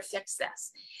 You got to fix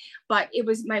this. But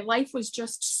my life was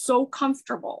just so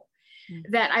comfortable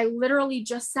that I literally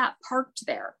just sat parked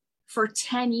there for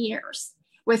 10 years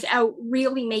without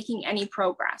really making any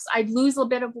progress. I'd lose a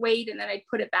bit of weight and then I'd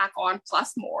put it back on,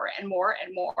 plus more and more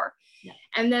and more. Yeah.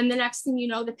 And then the next thing you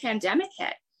know, the pandemic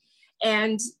hit.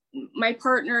 And my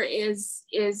partner is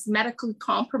medically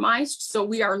compromised. So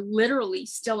we are literally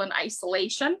still in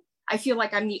isolation. I feel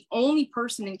like I'm the only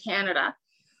person in Canada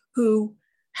who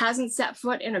hasn't set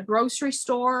foot in a grocery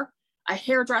store, a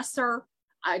hairdresser,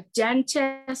 a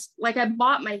dentist. Like, I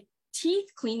bought my teeth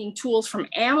cleaning tools from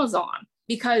Amazon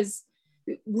because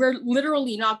we're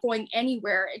literally not going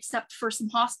anywhere except for some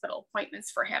hospital appointments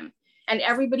for him. And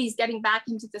everybody's getting back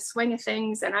into the swing of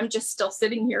things. And I'm just still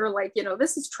sitting here like,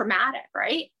 this is traumatic,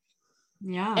 right?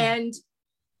 Yeah. And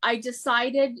I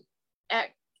decided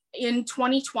in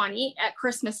 2020 at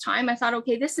Christmas time, I thought,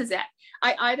 okay, this is it.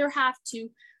 I either have to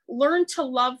learn to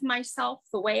love myself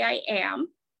the way I am,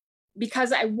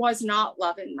 because I was not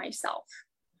loving myself,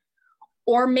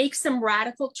 or make some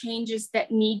radical changes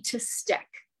that need to stick.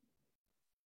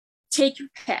 Take your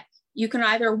pick. You can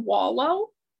either wallow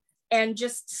and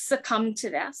just succumb to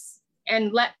this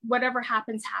and let whatever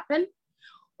happens happen,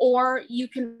 or you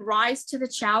can rise to the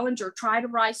challenge, or try to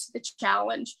rise to the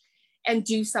challenge and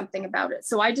do something about it.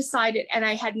 So I decided, and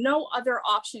I had no other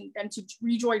option than to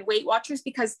rejoin Weight Watchers,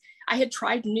 because I had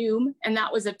tried Noom and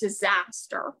that was a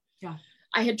disaster. Yeah.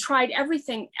 I had tried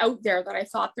everything out there that I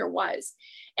thought there was.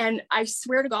 And I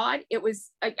swear to God,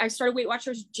 I started Weight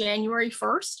Watchers January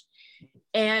 1st.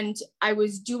 And I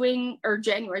was doing, or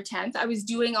January 10th, I was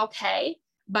doing okay.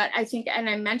 But I think, and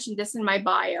I mentioned this in my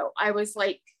bio, I was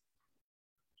like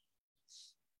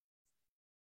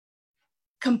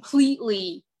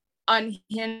completely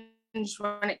unhinged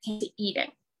when it came to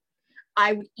eating.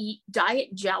 I would eat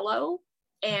diet Jell-O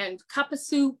and cup of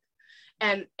soup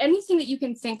and anything that you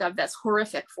can think of that's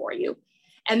horrific for you.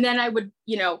 And then I would,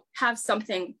 have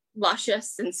something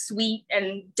luscious and sweet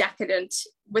and decadent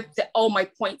with all my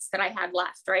points that I had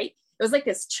left, right? It was like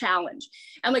this challenge.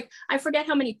 And like, I forget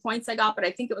how many points I got, but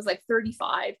I think it was like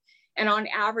 35. And on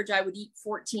average, I would eat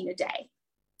 14 a day.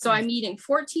 So I'm eating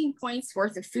 14 points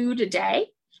worth of food a day,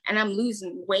 and I'm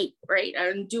losing weight, right?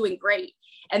 I'm doing great.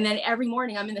 And then every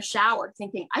morning I'm in the shower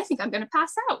thinking, I think I'm going to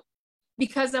pass out,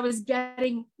 because I was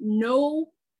getting no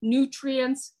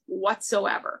nutrients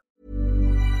whatsoever.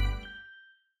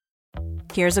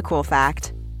 Here's a cool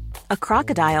fact. A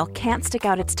crocodile can't stick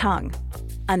out its tongue.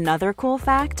 Another cool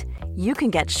fact, you can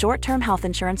get short-term health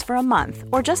insurance for a month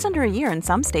or just under a year in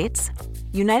some states.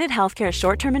 United Healthcare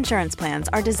short-term insurance plans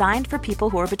are designed for people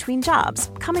who are between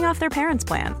jobs, coming off their parents'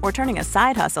 plan, or turning a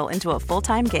side hustle into a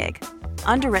full-time gig.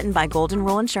 Underwritten by Golden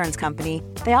Rule Insurance Company,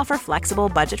 they offer flexible,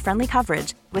 budget-friendly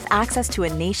coverage with access to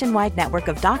a nationwide network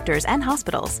of doctors and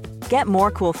hospitals. Get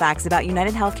more cool facts about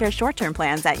United Healthcare short-term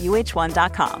plans at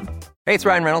uh1.com. Hey, it's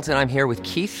Ryan Reynolds, and I'm here with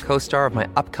Keith, co-star of my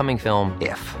upcoming film,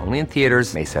 If, only in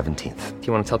theaters May 17th. Do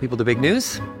you want to tell people the big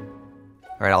news?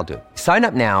 All right, I'll do it. Sign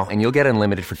up now and you'll get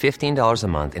unlimited for $15 a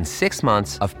month and 6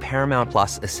 months of Paramount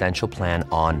Plus Essential Plan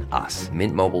on us.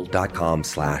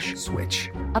 MintMobile.com/switch.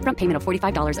 Upfront payment of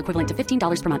 $45 equivalent to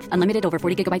 $15 per month. Unlimited over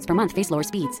 40 gigabytes per month. Face lower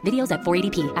speeds. Videos at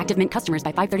 480p. Active Mint customers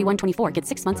by 531.24 get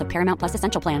 6 months of Paramount Plus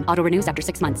Essential Plan. Auto renews after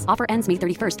 6 months. Offer ends May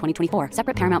 31st, 2024.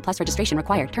 Separate Paramount Plus registration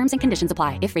required. Terms and conditions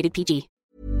apply if rated PG.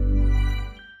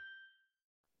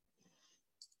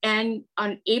 And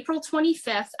on April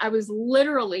 25th, I was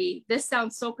literally, this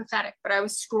sounds so pathetic, but I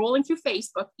was scrolling through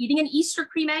Facebook, eating an Easter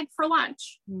cream egg for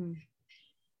lunch. And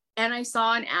I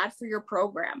saw an ad for your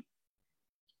program.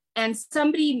 And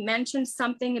somebody mentioned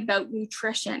something about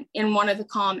nutrition in one of the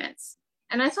comments.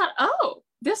 And I thought, oh,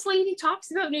 this lady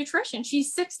talks about nutrition.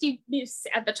 She's 60,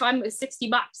 at the time it was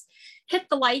 $60. Hit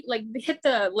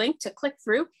the link to click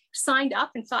through, signed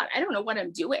up and thought, I don't know what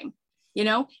I'm doing,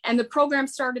 and the program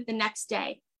started the next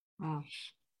day. Wow.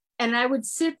 And I would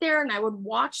sit there and I would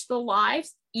watch the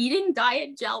lives eating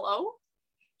diet Jell-O,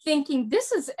 thinking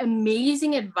this is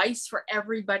amazing advice for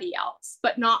everybody else,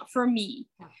 but not for me,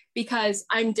 because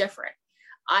I'm different.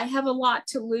 I have a lot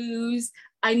to lose.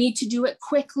 I need to do it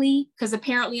quickly because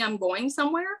apparently I'm going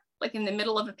somewhere, like in the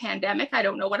middle of a pandemic. I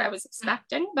don't know what I was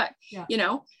expecting, but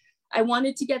I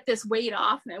wanted to get this weight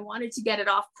off and I wanted to get it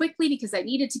off quickly because I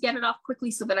needed to get it off quickly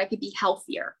so that I could be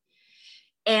healthier.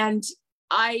 And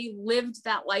I lived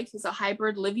that life as a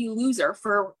hybrid Livy loser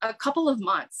for a couple of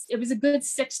months. It was a good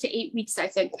 6 to 8 weeks, I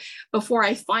think, before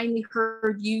I finally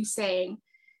heard you saying,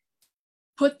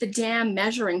 put the damn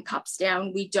measuring cups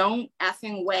down. We don't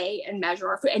effing weigh and measure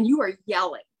our food. And you were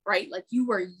yelling, right? Like you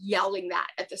were yelling that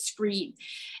at the screen.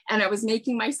 And I was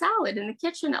making my salad in the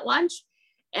kitchen at lunch.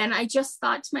 And I just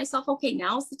thought to myself, okay,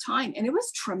 now's the time. And it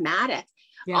was traumatic.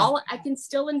 I can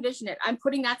still envision it. I'm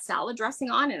putting that salad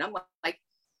dressing on and I'm like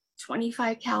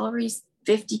 25 calories,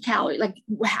 50 calories. Like,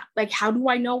 how do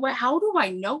I know what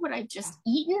I've just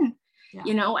eaten?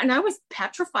 And I was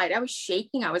petrified. I was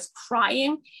shaking. I was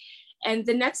crying. And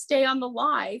the next day on the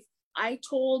live, I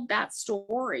told that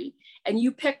story and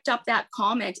you picked up that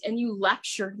comment and you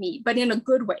lectured me, but in a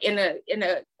good way, in a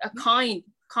kind,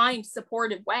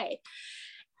 supportive way.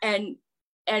 And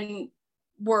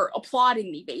were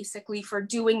applauding me basically for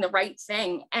doing the right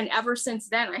thing. And ever since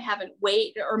then, I haven't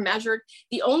weighed or measured.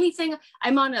 The only thing,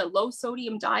 I'm on a low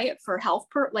sodium diet for health,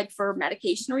 for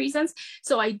medication reasons.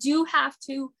 So I do have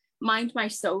to mind my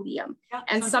sodium.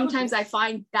 And sometimes I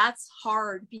find that's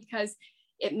hard because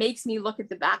it makes me look at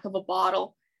the back of a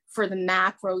bottle for the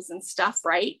macros and stuff.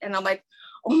 Right. And I'm like,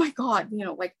 oh my God,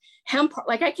 like hemp,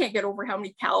 like I can't get over how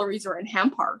many calories are in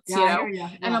hemp hearts, and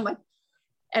I'm like,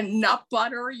 and nut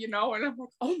butter, and I'm like,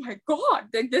 oh my God,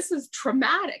 this is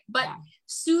traumatic. But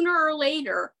sooner or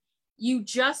later, you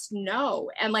just know.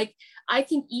 And like, I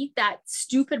can eat that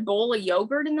stupid bowl of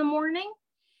yogurt in the morning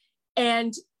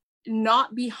and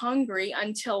not be hungry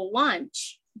until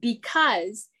lunch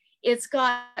because it's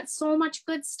got so much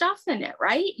good stuff in it,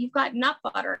 right? You've got nut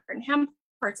butter and hemp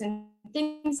hearts and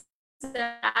things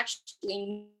that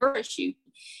actually nourish you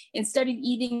instead of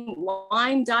eating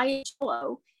lime diet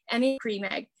Jell-O and a cream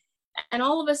egg. And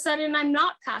all of a sudden I'm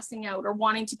not passing out or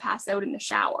wanting to pass out in the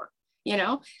shower,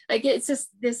 like it's just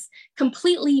this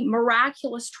completely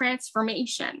miraculous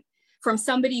transformation from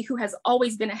somebody who has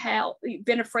always been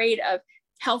afraid of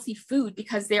healthy food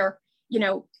because they're,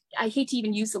 I hate to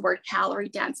even use the word calorie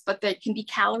dense, but they can be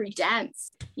calorie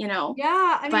dense,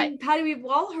 Yeah. I mean, Patty, we've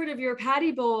all heard of your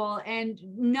Patty Bowl and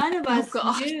none of us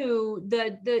knew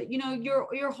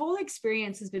your whole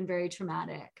experience has been very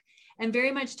traumatic. And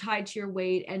very much tied to your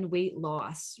weight and weight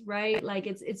loss, right? Like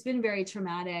it's been very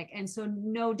traumatic. And so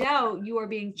no doubt you are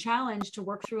being challenged to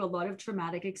work through a lot of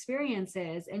traumatic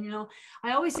experiences. And,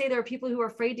 I always say there are people who are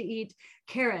afraid to eat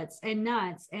carrots and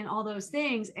nuts and all those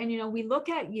things. And, we look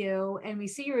at you and we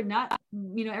see your nut,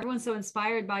 everyone's so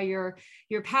inspired by your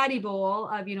Patty Bowl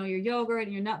of, your yogurt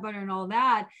and your nut butter and all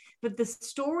that. But the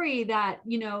story that,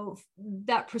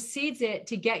 that precedes it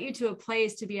to get you to a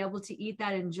place to be able to eat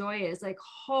that and enjoy it is like,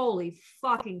 holy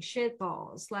fucking shit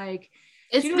balls. Like,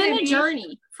 it's been a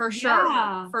journey for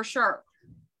sure. For sure.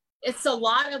 It's a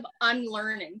lot of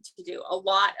unlearning to do, a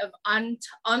lot of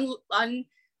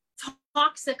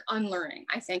toxic unlearning,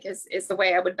 I think is the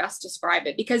way I would best describe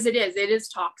it, because it is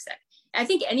toxic. I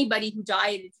think anybody who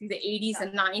dieted through the 80s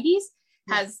and 90s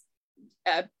has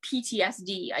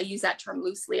PTSD. I use that term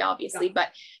loosely, obviously, but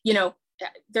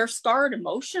they're scarred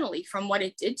emotionally from what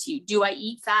it did to you. Do I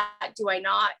eat fat? Do I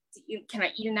not? Can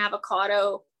I eat an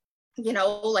avocado?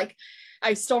 Like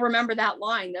I still remember that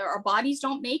line. Our bodies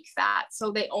don't make fat,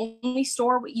 so they only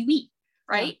store what you eat,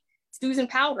 right? Susan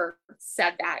Powder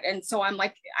said that. And so I'm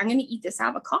like, I'm going to eat this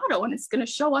avocado and it's going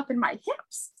to show up in my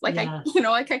hips. Like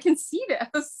I can see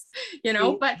this,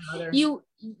 but you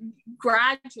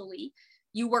gradually,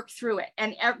 you work through it.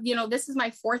 And, this is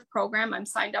my 4th program. I'm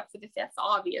signed up for the 5th,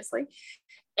 obviously.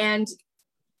 And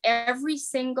every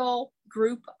single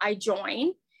group I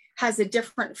join has a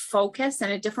different focus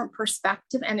and a different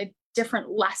perspective and a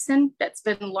different lesson that's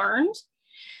been learned.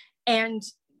 And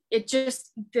it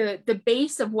just, the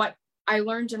base of what I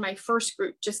learned in my first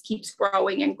group just keeps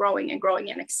growing and growing and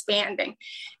growing and expanding,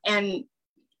 and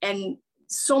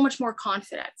so much more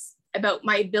confidence about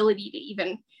my ability to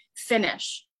even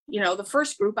finish. The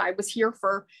first group, I was here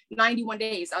for 91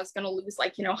 days. I was going to lose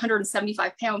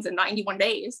 175 pounds in 91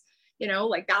 days,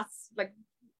 that's like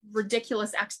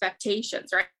ridiculous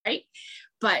expectations. Right.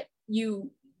 But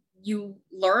you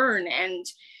learn. And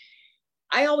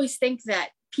I always think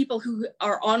that people who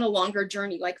are on a longer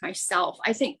journey like myself,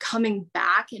 I think coming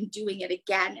back and doing it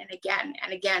again and again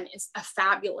and again is a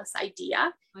fabulous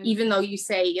idea. Even though you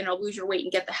say, lose your weight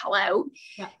and get the hell out,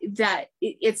 that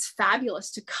it's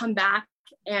fabulous to come back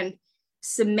and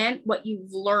cement what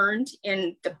you've learned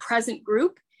in the present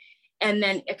group and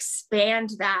then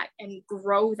expand that and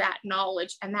grow that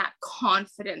knowledge and that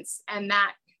confidence and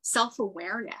that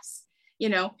self-awareness.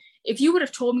 If you would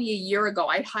have told me a year ago,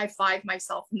 I'd high five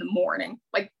myself in the morning,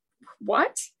 like,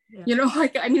 what? Yeah. I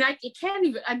can't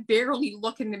even, I barely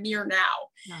look in the mirror now,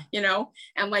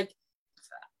 and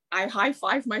I high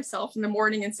five myself in the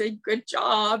morning and say, good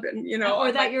job. And,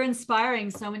 or that you're inspiring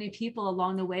so many people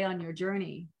along the way on your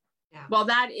journey. Yeah. Well,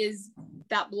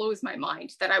 that blows my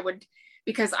mind that I would,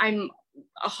 because I'm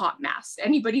a hot mess.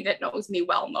 Anybody that knows me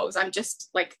well knows I'm just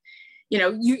like,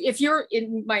 if you're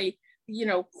in my,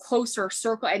 closer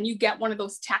circle and you get one of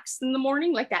those texts in the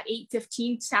morning, like that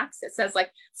 8:15 text that says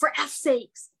like, for F's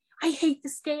sakes, I hate the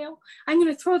scale. I'm going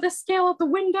to throw the scale out the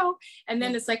window. And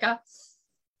then it's like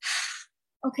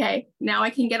okay, now I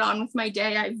can get on with my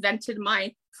day. I vented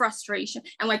my frustration.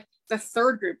 And like the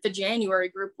 3rd group, the January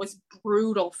group, was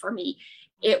brutal for me.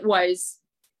 It was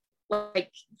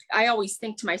like, I always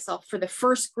think to myself, for the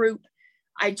first group,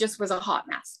 I just was a hot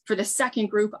mess. For the second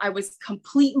group, I was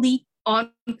completely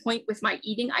on point with my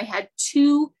eating. I had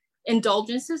 2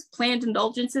 planned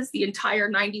indulgences the entire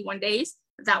 91 days.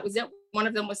 That was it. One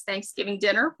of them was Thanksgiving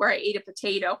dinner, where I ate a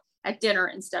potato at dinner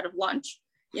instead of lunch.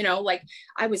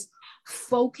 I was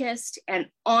focused and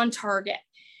on target.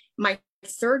 My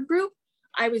 3rd group,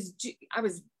 I was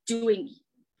doing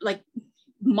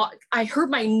I hurt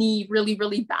my knee really,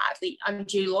 really badly on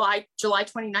July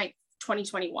 29th,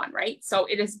 2021. Right. So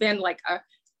it has been like a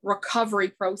recovery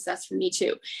process for me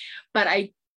too. But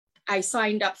I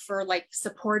signed up for like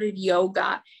supported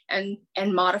yoga and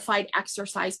modified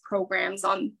exercise programs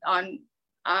on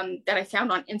that I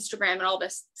found on Instagram and all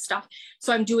this stuff.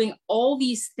 So I'm doing all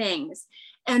these things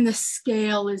and the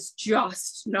scale is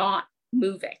just not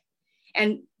moving.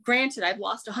 And granted, I've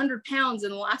lost 100 pounds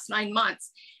in the last 9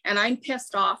 months and I'm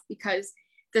pissed off because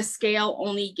the scale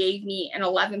only gave me an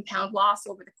 11-pound loss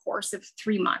over the course of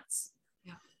 3 months.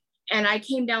 Yeah. And I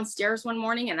came downstairs one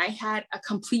morning and I had a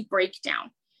complete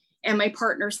breakdown. And my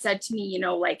partner said to me,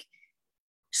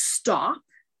 stop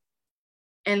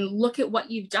and look at what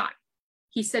you've done.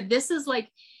 He said, this is like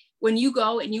when you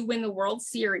go and you win the World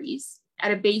Series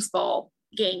at a baseball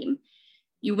game,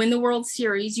 you win the World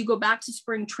Series, you go back to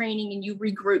spring training and you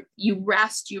regroup, you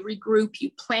rest, you regroup,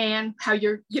 you plan how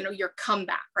your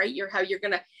comeback, right? How you're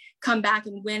going to come back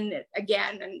and win it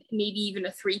again and maybe even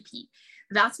a three-peat.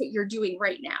 That's what you're doing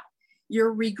right now.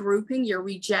 You're regrouping, you're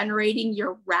regenerating,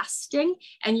 you're resting,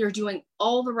 and you're doing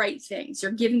all the right things.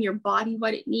 You're giving your body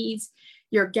what it needs.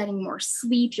 You're getting more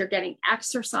sleep. You're getting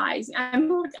exercise.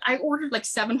 I ordered like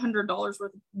 $700 worth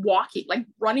of walking, like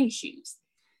running shoes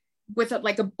with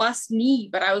like a bust knee.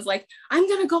 But I was like, I'm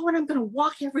going to go and I'm going to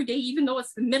walk every day, even though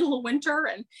it's the middle of winter.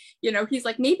 And, he's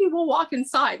like, maybe we'll walk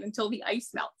inside until the ice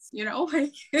melts,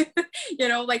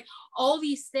 like all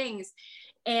these things.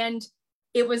 And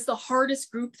it was the hardest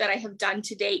group that I have done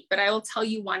to date. But I will tell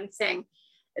you one thing,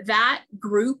 that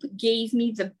group gave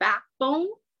me the backbone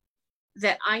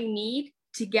that I need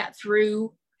to get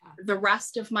through the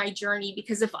rest of my journey.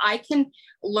 Because if I can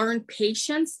learn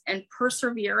patience and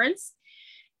perseverance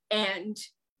and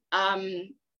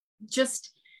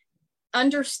just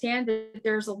understand that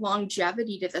there's a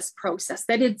longevity to this process,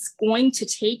 that it's going to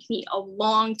take me a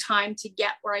long time to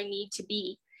get where I need to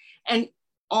be. And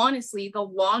honestly, the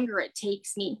longer it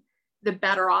takes me, the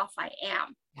better off I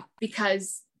am,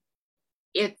 because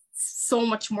it's so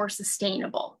much more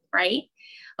sustainable, right?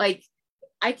 Like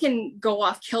I can go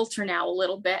off kilter now a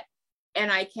little bit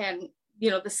and I can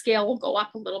the scale will go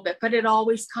up a little bit, but it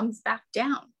always comes back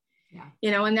down.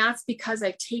 Yeah. And that's because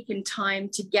I've taken time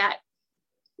to get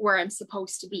where I'm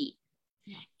supposed to be.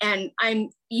 Yeah.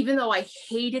 And even though I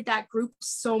hated that group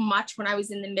so much when I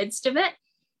was in the midst of it,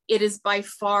 it is by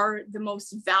far the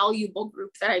most valuable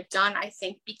group that I've done, I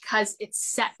think, because it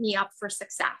set me up for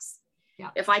success.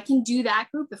 Yeah. If I can do that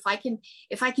group, if I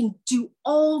can do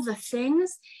all the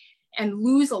things and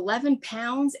lose 11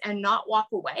 pounds and not walk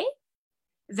away,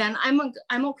 then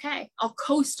I'm okay. I'll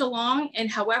coast along,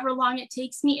 and however long it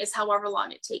takes me is however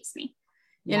long it takes me.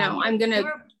 I'm going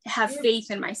to have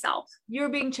faith in myself. You're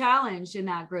being challenged in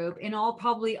that group in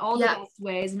probably all the best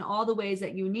ways and all the ways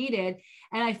that you needed.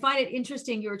 And I find it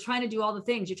interesting. You're trying to do all the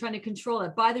things. You're trying to control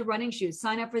it. Buy the running shoes,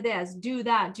 sign up for this, do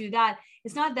that.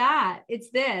 It's not that,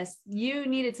 it's this. You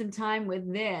needed some time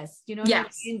with this. You know what I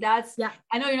mean?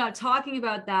 I know you're not talking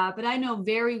about that, but I know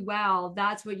very well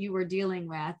that's what you were dealing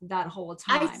with that whole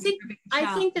time.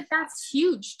 I think that that's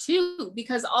huge too,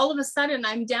 because all of a sudden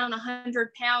I'm down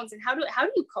 100 pounds. And how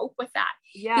do you cope with that?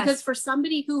 Yes. Because for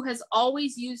somebody who has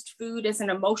always used food as an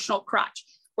emotional crutch,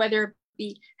 whether it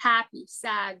be happy,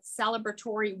 sad,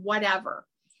 celebratory, whatever,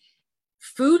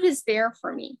 food is there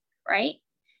for me, right?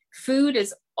 Food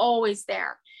is always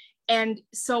there. And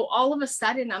so all of a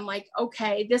sudden I'm like,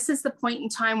 okay, this is the point in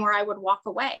time where I would walk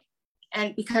away.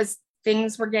 And because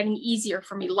things were getting easier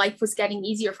for me, life was getting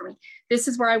easier for me, this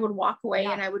is where I would walk away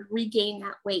and I would regain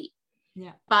that weight.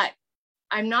 Yeah. But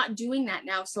I'm not doing that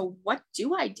now. So what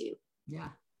do I do? Yeah.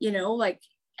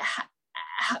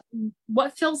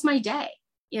 What fills my day,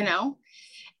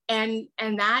 and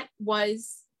that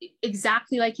was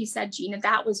exactly like you said, Gina,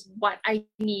 that was what I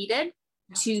needed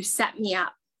to set me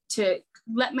up, to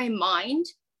let my mind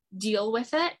deal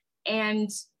with it and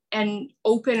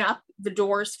open up the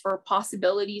doors for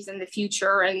possibilities in the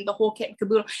future and the whole kit and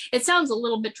caboodle. It sounds a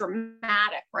little bit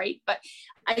dramatic, right? But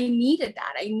I needed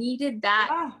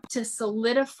that to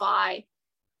solidify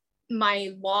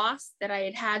my loss that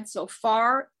I had so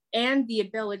far, and the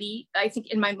ability, I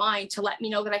think, in my mind to let me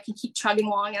know that I can keep chugging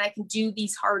along and I can do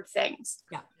these hard things.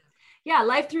 Yeah,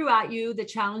 life threw at you the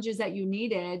challenges that you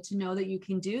needed to know that you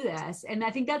can do this. And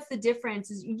I think that's the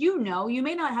difference is, you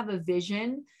may not have a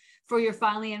vision for your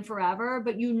finally and forever,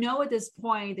 but at this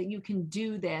point that you can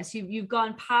do this. You've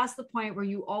gone past the point where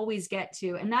you always get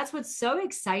to. And that's what's so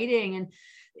exciting. And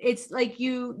it's like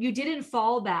you didn't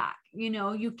fall back.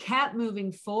 You kept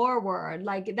moving forward.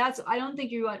 Like I don't think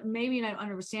you maybe not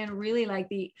understand really like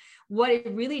what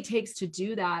it really takes to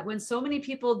do that. When so many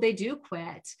people, they do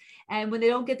quit, and when they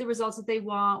don't get the results that they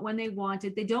want, when they want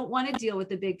it, they don't want to deal with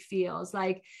the big feels.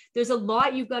 Like there's a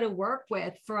lot you've got to work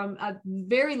with from a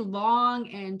very long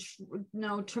and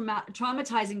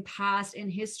traumatizing past in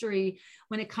history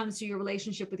when it comes to your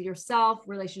relationship with yourself,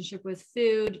 relationship with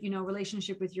food,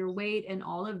 relationship with your weight and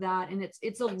all of that. And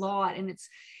it's a lot, and it's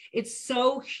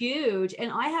so huge.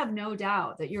 And I have no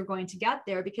doubt that you're going to get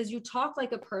there, because you talk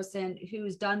like a person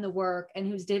who's done the work and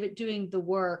who's doing the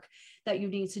work that you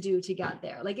need to do to get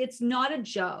there. Like, it's not a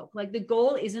joke. Like, the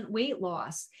goal isn't weight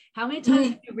loss. How many times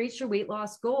have you reached your weight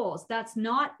loss goals? That's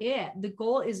not it. The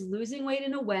goal is losing weight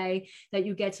in a way that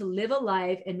you get to live a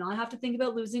life and not have to think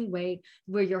about losing weight,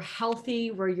 where you're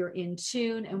healthy, where you're in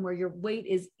tune, and where your weight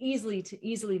is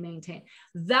easily maintained.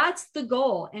 That's the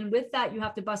goal. And with that, you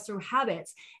have to bust through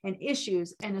habits and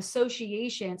issues and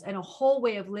associations and a whole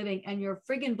way of living and your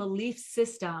friggin' belief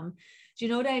system. Do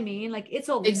you know what I mean? Like, it's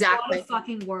a lot of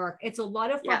fucking work. It's a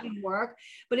lot of fucking work,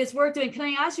 but it's worth doing. Can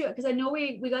I ask you, because I know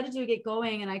we got to get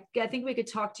going, and I think we could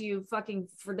talk to you fucking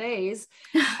for days.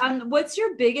 What's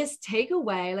your biggest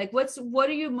takeaway? Like, what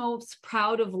are you most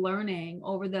proud of learning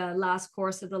over the last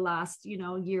course of the last,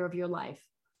 year of your life?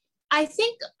 I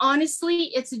think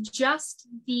honestly, it's just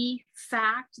the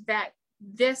fact that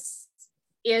this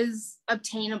is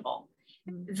obtainable,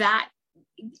 that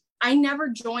I never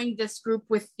joined this group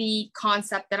with the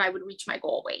concept that I would reach my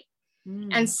goal weight.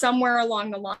 And somewhere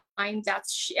along the line,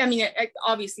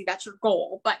 obviously that's your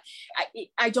goal, but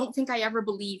I don't think I ever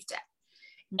believed it.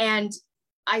 And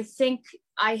I think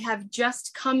I have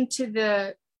just come to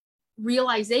the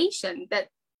realization that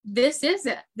this is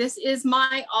it. This is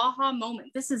my aha moment.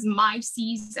 This is my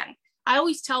season. I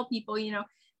always tell people,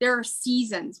 there are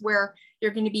seasons where you're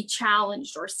going to be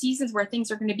challenged, or seasons where things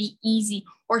are going to be easy,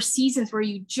 or seasons where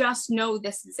you just know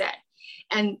this is it.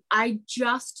 And I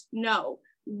just know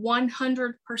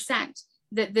 100%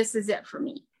 that this is it for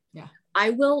me. Yeah. I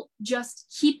will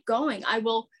just keep going. I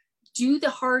will do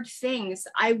the hard things.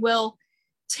 I will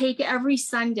take every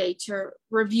Sunday to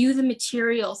review the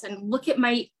materials and look at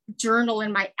my journal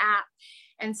and my app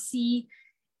and see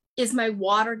Is my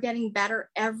water getting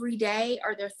better every day?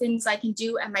 Are there things I can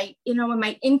do? Am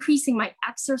I increasing my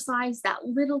exercise that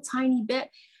little tiny bit?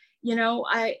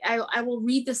 I will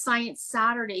read the Science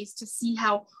Saturdays to see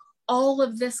how all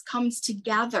of this comes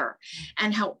together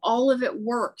and how all of it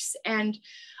works. And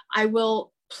I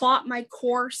will plot my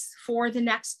course for the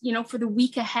next, for the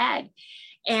week ahead.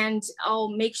 And I'll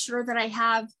make sure that I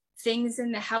have things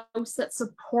in the house that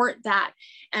support that.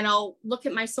 And I'll look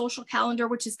at my social calendar,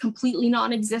 which is completely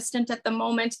non-existent at the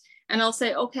moment. And I'll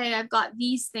say, okay, I've got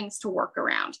these things to work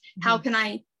around. How can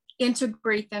I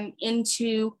integrate them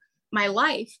into my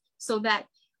life so that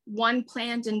one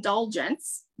planned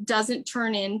indulgence doesn't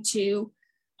turn into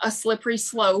a slippery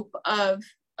slope of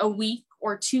a week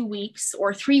or 2 weeks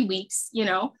or 3 weeks?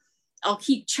 I'll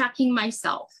keep checking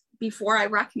myself before I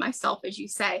wreck myself, as you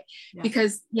say,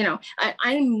 because,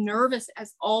 I'm nervous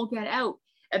as all get out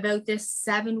about this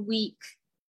 7-week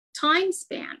time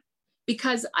span,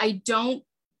 because I don't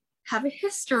have a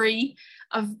history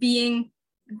of being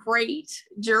great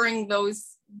during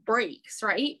those breaks,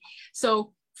 right?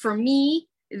 So for me,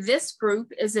 this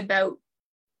group is about,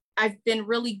 I've been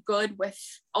really good with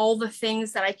all the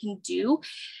things that I can do.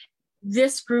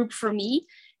 This group for me,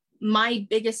 my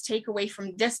biggest takeaway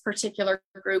from this particular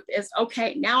group is,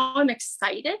 okay, now I'm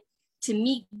excited to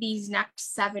meet these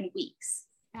next 7 weeks,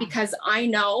 because I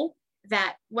know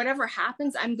that whatever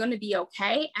happens, I'm going to be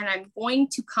okay. And I'm going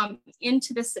to come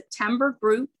into the September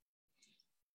group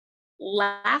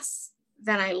less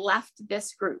than I left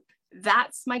this group.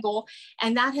 That's my goal.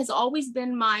 And that has always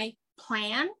been my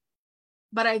plan,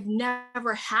 but I've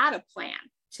never had a plan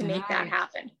to make that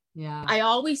happen. Yeah. I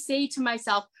always say to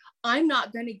myself, I'm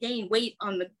not going to gain weight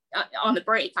on the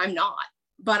break. I'm not,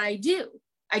 but I do.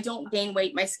 I don't gain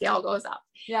weight. My scale goes up.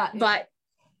 Yeah. But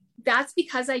that's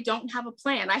because I don't have a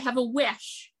plan. I have a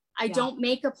wish. I don't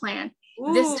make a plan.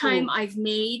 Ooh. This time I've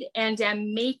made and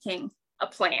am making a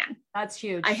plan. That's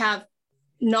huge. I have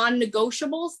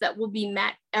non-negotiables that will be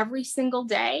met every single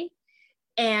day.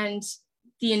 And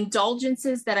the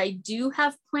indulgences that I do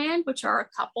have planned, which are a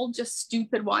couple just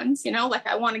stupid ones, like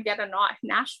I want to get a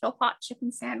Nashville hot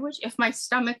chicken sandwich if my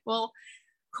stomach will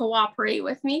cooperate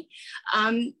with me.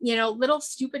 Little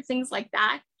stupid things like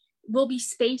that will be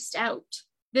spaced out.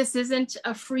 This isn't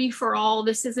a free for all.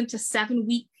 This isn't a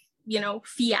 7-week,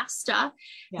 fiesta.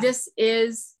 Yeah. This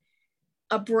is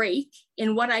a break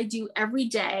in what I do every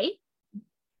day,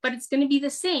 but it's going to be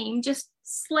the same, just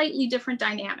slightly different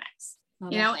dynamics.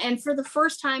 And for the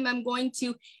first time, I'm going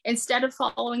to, instead of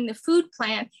following the food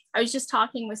plan, I was just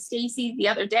talking with Stacy the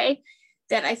other day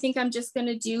that I think I'm just going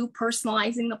to do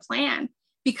personalizing the plan,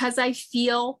 because I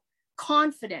feel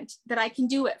confident that I can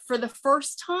do it. For the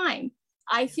first time,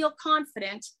 I feel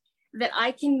confident that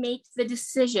I can make the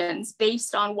decisions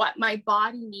based on what my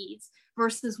body needs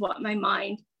versus what my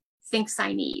mind thinks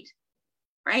I need.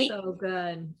 Right. So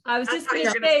good. I was That's just how going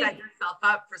you're to going to say, set yourself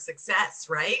up for success,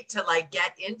 right? To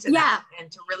get into that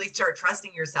and to really start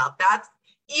trusting yourself. That's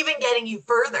even getting you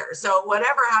further. So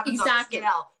whatever happens on the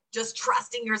scale, just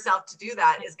trusting yourself to do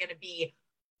that is going to be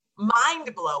mind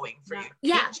blowing for you.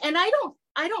 Yeah. And I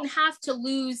don't have to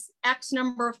lose X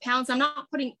number of pounds. I'm not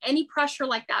putting any pressure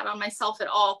like that on myself at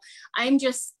all. I'm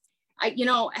just, I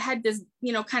had this,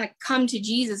 kind of come to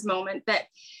Jesus moment that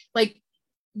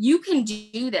you can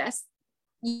do this.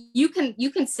 You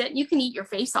can sit, you can eat your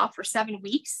face off for 7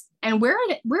 weeks. And where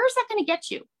is that going to get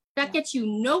you? That gets you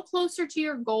no closer to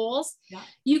your goals. Yeah.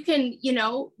 You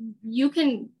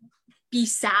can be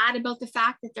sad about the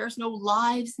fact that there's no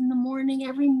lives in the morning,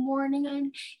 every morning.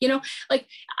 And,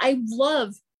 I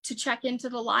love to check into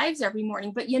the lives every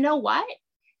morning, but you know what?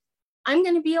 I'm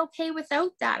going to be okay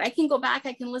without that. I can go back.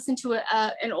 I can listen to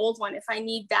an old one if I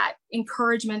need that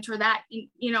encouragement or that,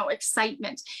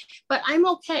 excitement, but I'm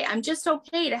okay. I'm just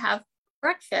okay to have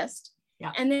breakfast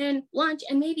and then lunch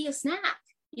and maybe a snack,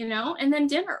 and then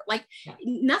dinner.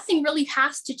 Nothing really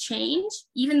has to change,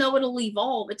 even though it'll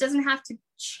evolve. It doesn't have to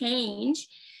change.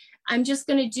 I'm just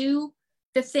going to do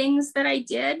the things that I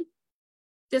did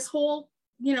this whole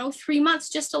 3 months,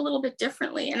 just a little bit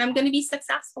differently. And I'm going to be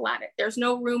successful at it. There's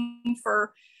no room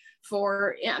for,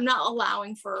 I'm not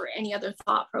allowing for any other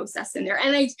thought process in there.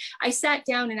 And I sat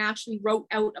down and actually wrote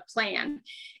out a plan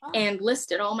and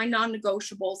listed all my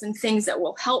non-negotiables and things that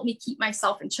will help me keep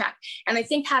myself in check. And I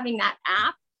think having that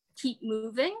app, Keep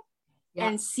Moving,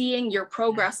 and seeing your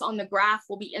progress on the graph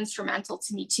will be instrumental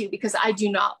to me too, because I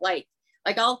do not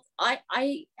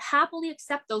I happily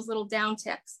accept those little down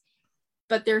ticks,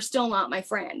 but they're still not my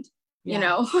friend.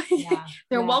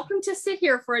 They're welcome to sit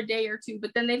here for a day or two,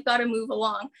 but then they've got to move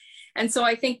along. And so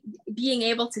I think being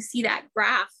able to see that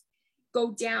graph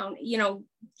go down,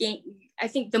 I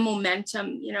think the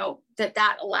momentum,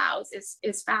 that allows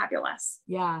is fabulous.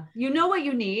 Yeah. You know what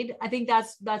you need. I think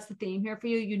that's the theme here for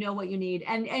you. You know what you need.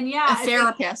 And yeah. A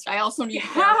therapist. I also need a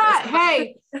therapist.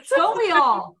 Hey, don't we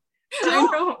all?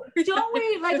 Don't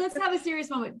we, like, let's have a serious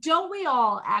moment. Don't we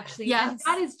all actually? Yes. And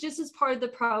that is just as part of the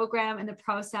program and the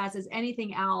process as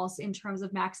anything else in terms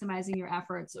of maximizing your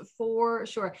efforts, for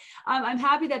sure. I'm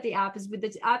happy that the app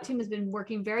team has been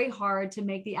working very hard to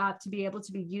make the app to be able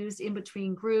to be used in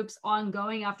between groups,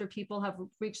 ongoing after people have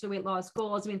reached their weight loss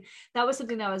goals. I mean, that was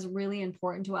something that was really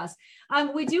important to us.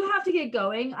 We do have to get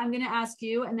going. I'm going to ask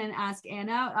you and then ask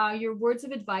Anna, your words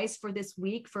of advice for this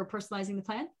week for personalizing the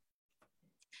plan.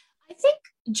 I think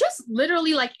just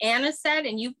literally like Anna said,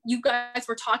 and you guys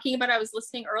were talking about, I was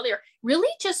listening earlier, really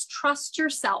just trust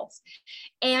yourself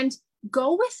and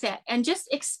go with it and just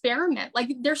experiment.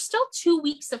 Like there's still 2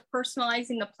 weeks of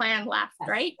personalizing the plan left,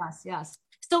 right? Yes.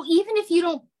 So even if you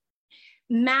don't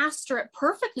master it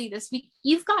perfectly this week,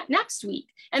 you've got next week.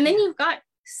 And then you've got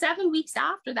 7 weeks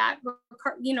after that,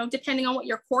 depending on what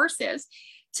your course is,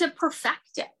 to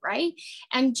perfect it, right?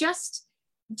 And just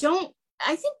don't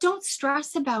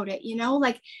stress about it.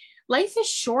 Like life is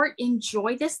short.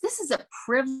 Enjoy this. This is a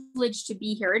privilege to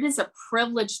be here. It is a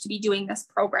privilege to be doing this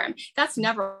program. That's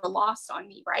never lost on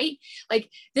me, right? Like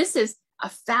this is a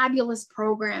fabulous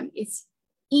program. It's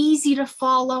easy to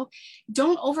follow.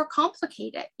 Don't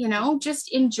overcomplicate it,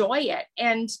 just enjoy it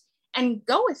and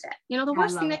go with it. The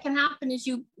worst thing that can happen is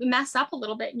you mess up a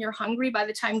little bit and you're hungry by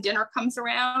the time dinner comes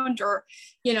around, or,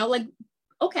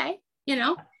 okay,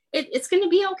 it's going to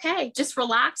be okay. Just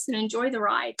relax and enjoy the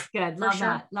ride. Good. Love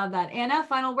that. Anna,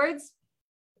 final words?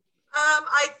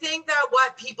 I think that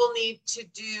what people need to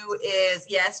do is,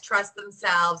 yes, trust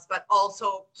themselves, but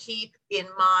also keep in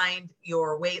mind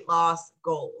your weight loss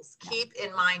goals. Yeah. Keep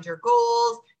in mind your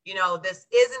goals. This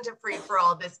isn't a free for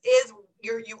all. This is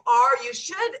you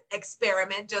should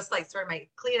experiment, just like, sorry, my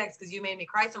Kleenex, because you made me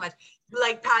cry so much.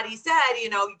 Like Patty said,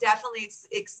 definitely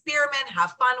experiment,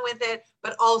 have fun with it,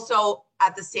 but also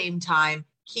at the same time,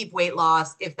 keep weight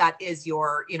loss. If that is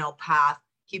your, path,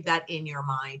 keep that in your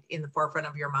mind, in the forefront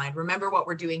of your mind. Remember what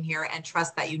we're doing here and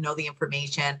trust that you know the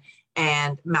information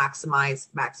and maximize.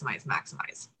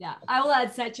 Yeah. I will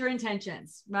add, set your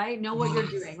intentions, right? Know what you're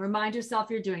doing. Remind yourself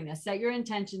you're doing this. Set your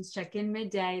intentions, check in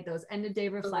midday, those end of day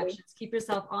reflections, keep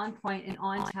yourself on point and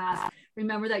on task.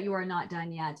 Remember that you are not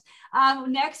done yet.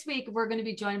 Next week, we're going to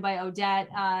be joined by Odette.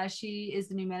 She is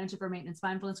the new manager for Maintenance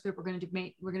Mindfulness Group. We're going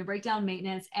to break down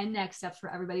maintenance and next steps for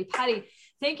everybody. Patty,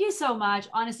 thank you so much.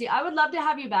 Honestly, I would love to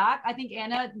have you back. I think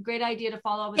Anna, great idea to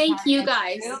follow up with. Thank you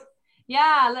guys.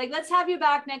 Yeah, let's have you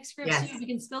back next group yes. too. We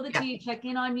can spill the tea, check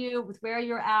in on you with where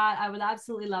you're at. I would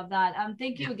absolutely love that.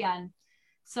 Thank you again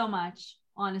so much,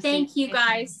 honestly. Thank you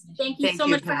guys. Thank you so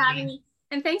much for having me.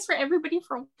 And thanks for everybody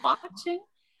for watching.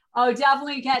 Oh,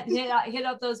 definitely hit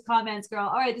up those comments, girl.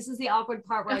 All right, this is the awkward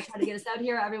part where I try to get us out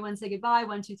here. Everyone say goodbye.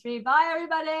 1, 2, 3. Bye,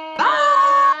 everybody.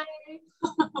 Bye.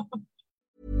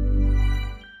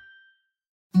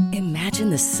 Imagine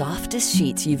the softest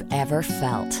sheets you've ever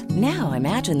felt. Now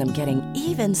imagine them getting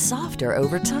even softer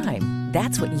over time.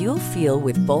 That's what you'll feel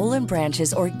with Boll &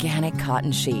 Branch's organic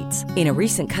cotton sheets. In a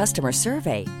recent customer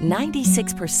survey,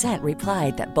 96%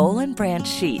 replied that Boll & Branch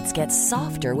sheets get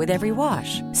softer with every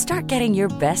wash. Start getting your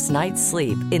best night's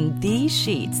sleep in these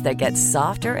sheets that get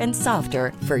softer and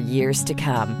softer for years to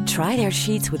come. Try their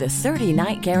sheets with a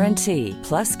 30-night guarantee.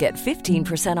 Plus, get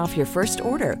 15% off your first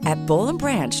order at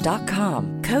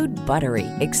bollandbranch.com. Code BUTTERY.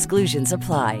 Exclusions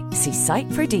apply. See site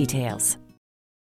for details.